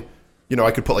can't really,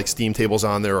 I could put like steam tables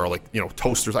on there or like,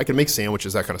 toasters. I can make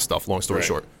sandwiches, that kind of stuff, long story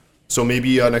short. So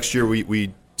maybe next year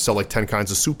we sell like 10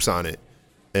 kinds of soups on it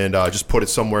and just put it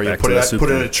somewhere, put it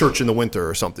in a church in the winter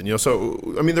or something,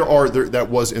 So, I mean, that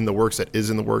was in the works, that is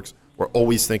in the works. We're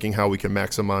always thinking how we can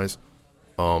maximize.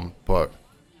 But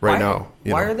right now.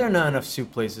 Why are there not enough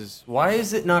soup places? Why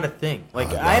is it not a thing? Like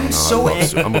I'm so I love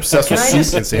soup. I'm obsessed with Can I soup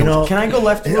just- and sandwiches. Can I go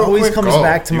left It real always quick? comes Go.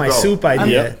 back to You my go. soup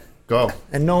idea. Yep. Go.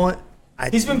 And know what?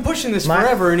 He's been pushing this My-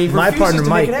 forever, and he my refuses partner to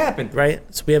Mike, make it happen. right?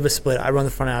 So we have a split. I run the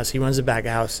front of house. He runs the back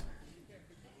of house.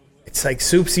 It's like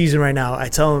soup season right now. I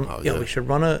tell him, yeah. we should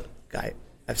run a guy.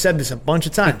 I've said this a bunch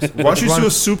of times. Why don't you do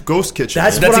a soup ghost kitchen?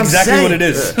 That's man? what I'm exactly saying. what it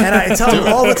is. And I tell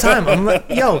him all the time. I'm like,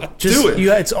 just Do it.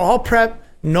 it's all prep,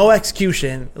 no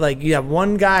execution. Like you have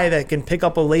one guy that can pick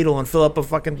up a ladle and fill up a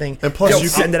fucking thing. And plus, you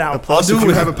send it out. And plus, I'll if do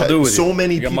you it. have a I'll pet, do it with so you.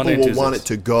 many You got people Monday and will want it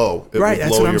Tuesdays. to go. It Right, would that's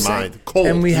blow what I'm your saying. mind. Cold.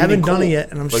 And we You haven't need done it cold.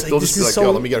 yet. And I'm just they'll like, just this be is like, so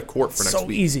yo, let me get a quart for next so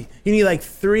week. easy. You need like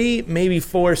 3, maybe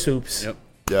 4 soups. Yep.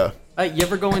 Yeah. You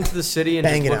ever go into the city and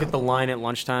Bang just it look out. at the line at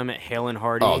lunchtime at Hale and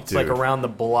Hardy? Oh, It's like dude. around the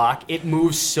block. It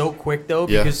moves so quick though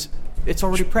Yeah. because it's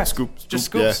already prepped. Scoop, Just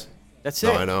scoop, scoops. yeah. That's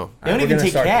No, it. I know. They don't We're even gonna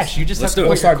take start cash. this. You just Let's have do to it. put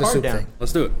We'll your start the card soup down. thing.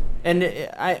 Let's do it. And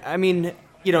I mean,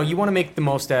 you want to make the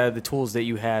most out of the tools that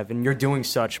you have, and you're doing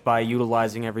such by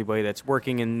utilizing everybody that's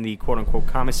working in the quote-unquote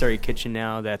commissary kitchen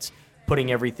now, that's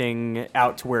putting everything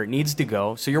out to where it needs to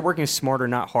go. So you're working smarter,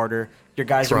 not harder. Your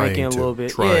guys are Trying making a to. little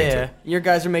bit, Trying yeah. to. Your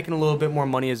guys are making a little bit more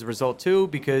money as a result too,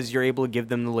 because you're able to give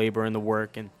them the labor and the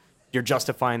work, and you're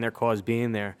justifying their cause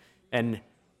being there. And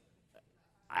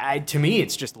to me,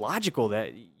 it's just logical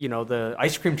that the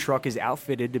ice cream truck is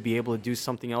outfitted to be able to do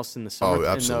something else in the summer, in the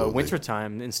absolutely.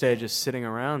 wintertime, instead of just sitting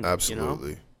around.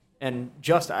 Absolutely. And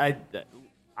just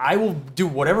I will do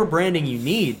whatever branding you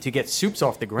need to get soups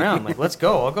off the ground. Like, let's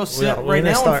go. I'll go sit We're right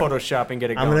gonna now start- in Photoshop and get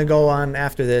it going. I'm gonna go on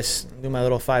after this, do my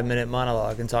little 5-minute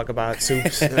monologue, and talk about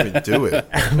soups. I mean, do it.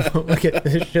 We'll get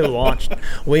this shit launched.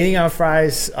 Waiting on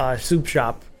Fry's soup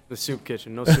shop. The soup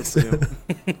kitchen, no soup for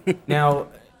you. Now,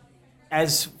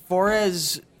 as far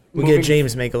as We moving- get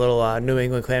James make a little New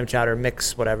England clam chowder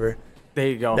mix, whatever. There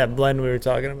you go. That blend we were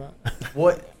talking about.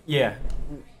 What? Yeah.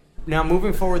 Now,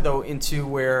 moving forward, though, into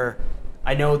where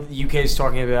I know the UK is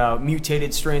talking about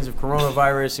mutated strains of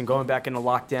coronavirus and going back into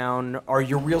lockdown. Are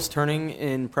your wheels turning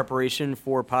in preparation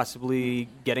for possibly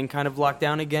getting kind of locked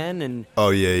down again? And Oh,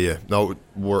 yeah. No,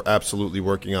 we're absolutely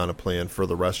working on a plan for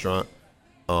the restaurant,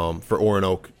 for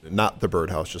Oronoke, not the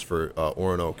Birdhouse, just for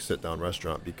Oronoke sit-down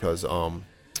restaurant, because,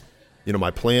 my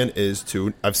plan is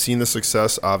to, I've seen the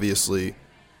success, obviously,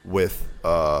 with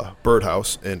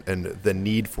Birdhouse and the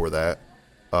need for that,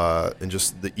 and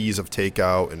just the ease of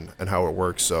takeout and how it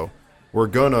works. So we're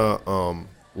going to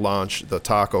launch the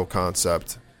taco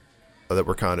concept that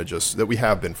we're kind of that we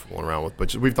have been fooling around with,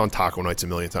 but we've done taco nights a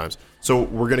million times. So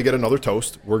we're going to get another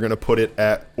toast. We're going to put it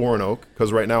at Oronoke,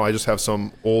 because right now I just have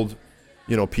some old,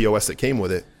 POS that came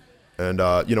with it. And,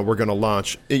 we're going to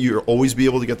launch. You'll always be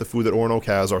able to get the food that Oronoke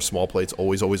has, our small plates,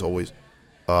 always.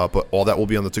 But all that will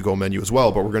be on the to-go menu as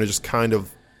well. But we're going to just kind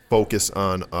of focus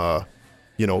on,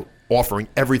 offering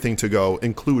everything to go,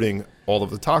 including all of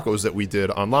the tacos that we did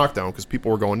on lockdown, because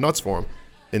people were going nuts for them,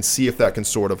 and see if that can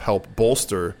sort of help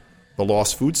bolster the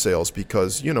lost food sales.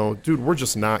 Because, dude, we're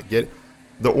just not getting...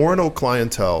 The Oronoke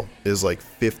clientele is like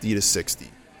 50 to 60.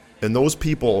 And those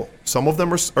people, some of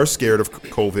them are scared of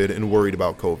COVID and worried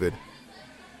about COVID.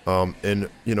 And,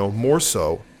 more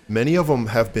so, many of them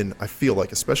have been, I feel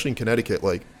like, especially in Connecticut,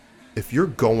 like, if you're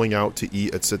going out to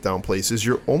eat at sit-down places,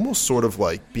 you're almost sort of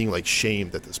like being like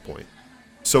shamed at this point.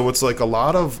 So it's like a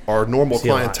lot of our normal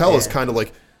clientele is kind of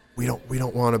like, we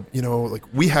don't want to, like,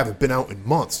 we haven't been out in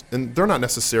months. And they're not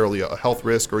necessarily a health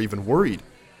risk or even worried.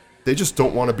 They just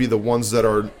don't want to be the ones that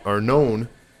are known,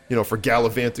 for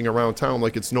gallivanting around town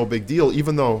like it's no big deal,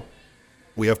 even though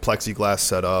we have plexiglass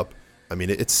set up. I mean,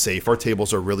 it's safe. Our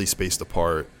tables are really spaced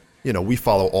apart. We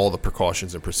follow all the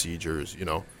precautions and procedures,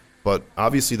 But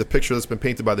obviously the picture that's been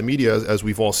painted by the media, as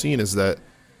we've all seen, is that,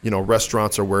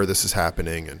 restaurants are where this is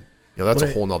happening. And, that's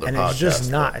a whole nother and podcast. it's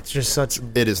just not. It's just such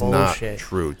It is bullshit. not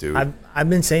true, dude. I've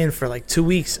been saying for like 2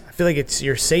 weeks, I feel like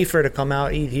you're safer to come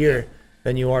out eat here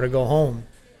than you are to go home.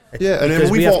 Yeah, and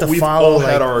Because then we've all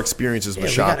had our experiences with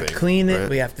we shopping. gotta clean it. right?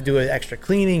 We have to do extra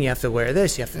cleaning. You have to wear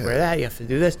this. You have to wear that. You have to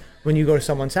do this. When you go to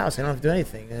someone's house, they don't have to do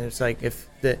anything. And it's like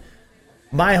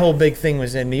my whole big thing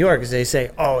was in New York is they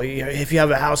say, oh, if you have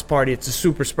a house party, it's a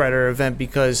super spreader event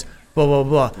because blah blah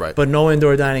blah. Right. But no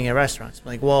indoor dining at restaurants. I'm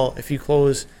like, well, if you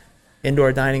close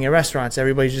indoor dining at restaurants,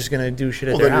 everybody's just gonna do shit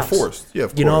at their then house. you're forced. Yeah,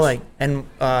 of You know, course. like, and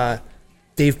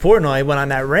Dave Portnoy went on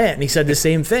that rant and he said the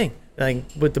same thing. Like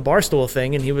with the Barstool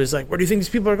thing, and he was like, where do you think these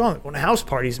people are going? Going to house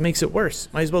parties makes it worse.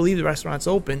 Might as well leave the restaurants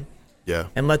open Yeah.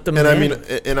 and let them And I handle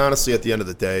mean, and honestly, at the end of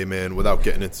the day, man, without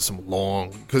getting into some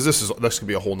long, because this could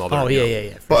be a whole nother. Oh,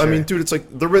 yeah, for But I sure. mean, dude, it's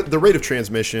like the rate of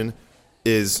transmission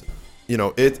is,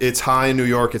 it's high in New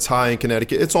York, it's high in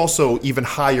Connecticut. It's also even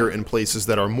higher in places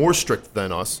that are more strict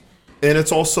than us. and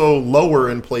it's also lower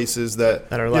in places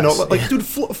that are you know, less, like yeah. dude,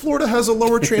 Florida has a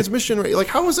lower transmission rate. Like,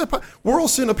 how is that? We're all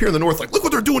sitting up here in the north, like, look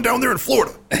what they're doing down there in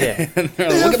Florida. Yeah. Look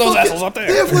at those assholes up there.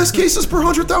 They have less cases per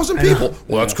 100,000 people.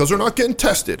 Well, that's because they're not getting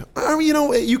tested. I mean, you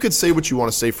know, you could say what you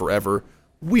want to say forever.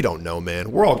 We don't know,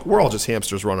 man. We're all just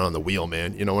hamsters running on the wheel,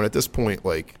 man. You know, and at this point,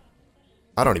 like,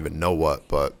 I don't even know what,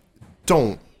 but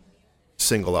don't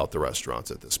single out the restaurants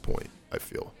at this point, I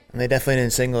feel. And they definitely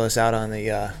didn't single us out on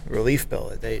the relief bill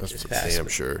that they just passed. Damn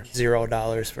sure.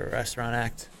 $0 for a Restaurant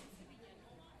Act.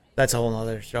 That's a whole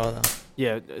nother show, though.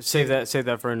 Yeah, save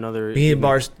that for another.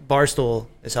 Barstool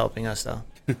is helping us, though.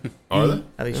 Are they?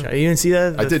 At least you didn't see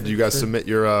that? I did. Did you guys submit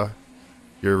your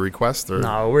request? Or?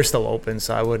 No, we're still open,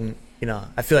 so I wouldn't. You know,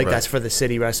 I feel like Right. that's for the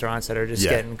city restaurants that are just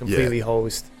getting completely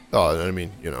hosed. Oh, I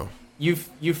mean, you know.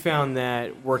 You found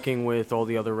that working with all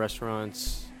the other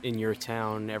restaurants in your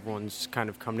town, everyone's kind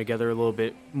of come together a little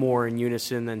bit more in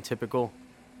unison than typical.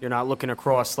 You're not looking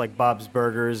across like Bob's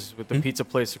Burgers with the pizza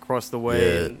place across the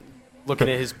way, Yeah. and looking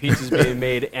at his pizzas being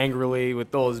made angrily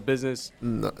with all his business.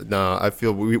 No, I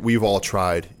feel we've all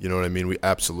tried. You know what I mean? We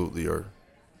absolutely are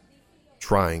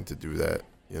trying to do that.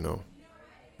 You know,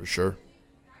 for sure.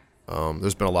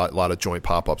 There's been a lot of joint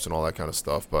pop-ups and all that kind of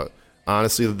stuff, but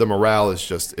honestly, the morale is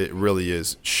just, it really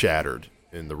is shattered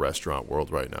in the restaurant world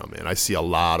right now, man. I see a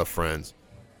lot of friends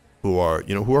who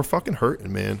are fucking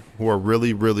hurting, man, who are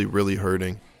really, really, really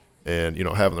hurting and, you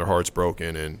know, having their hearts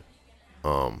broken and,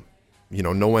 you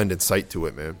know, no end in sight to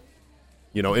it, man.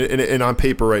 You know, and on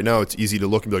paper right now, it's easy to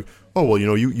look and be like, oh, well, you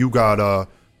know, you got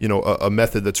a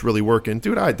method that's really working.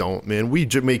 Dude, I don't, man. We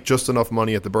make just enough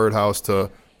money at the Birdhouse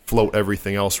to float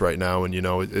everything else right now, and you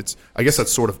know, it's, I guess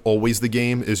that's sort of always the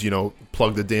game, is, you know,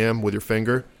 plug the dam with your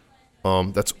finger.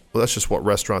 That's just what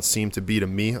restaurants seem to be to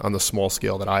me on the small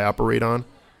scale that I operate on.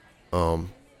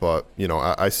 But you know,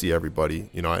 I see everybody,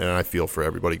 you know, and I feel for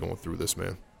everybody going through this,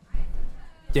 man.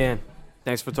 Dan,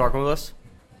 thanks for talking with us.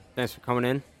 Thanks for coming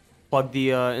in. Plug the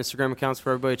Instagram accounts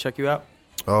for everybody to check you out.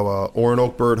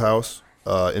 Oronoke Birdhouse,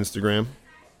 Instagram,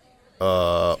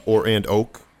 and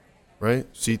Oak, right?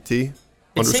 CT.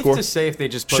 It's Underscore. safe to say if they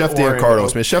just put Chef Dan Orange-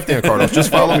 Cardos, man. Chef Dan Cardos.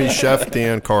 Just follow me, Chef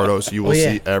Dan Cardos. You will Oh,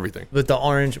 yeah. see everything. With the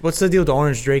orange, what's the deal with the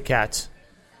orange Drake cats?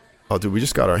 Oh, dude, we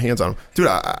just got our hands on them. Dude,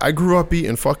 I grew up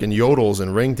eating fucking yodels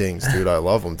and ring dings, dude. I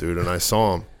love them, dude. And I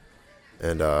saw them.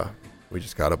 And we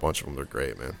just got a bunch of them. They're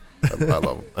great, man. I love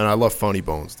them. And I love Funny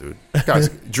Bones, dude. Guys,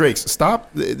 Drakes, stop.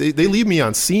 They leave me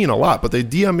on scene a lot, but they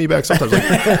DM me back sometimes.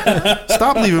 Like,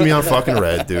 stop leaving me on fucking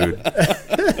red, dude.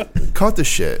 Cut the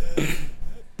shit.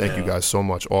 Thank you guys so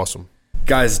much. Awesome.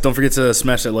 Guys, don't forget to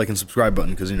smash that like and subscribe button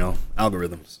because, you know,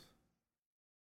 algorithms.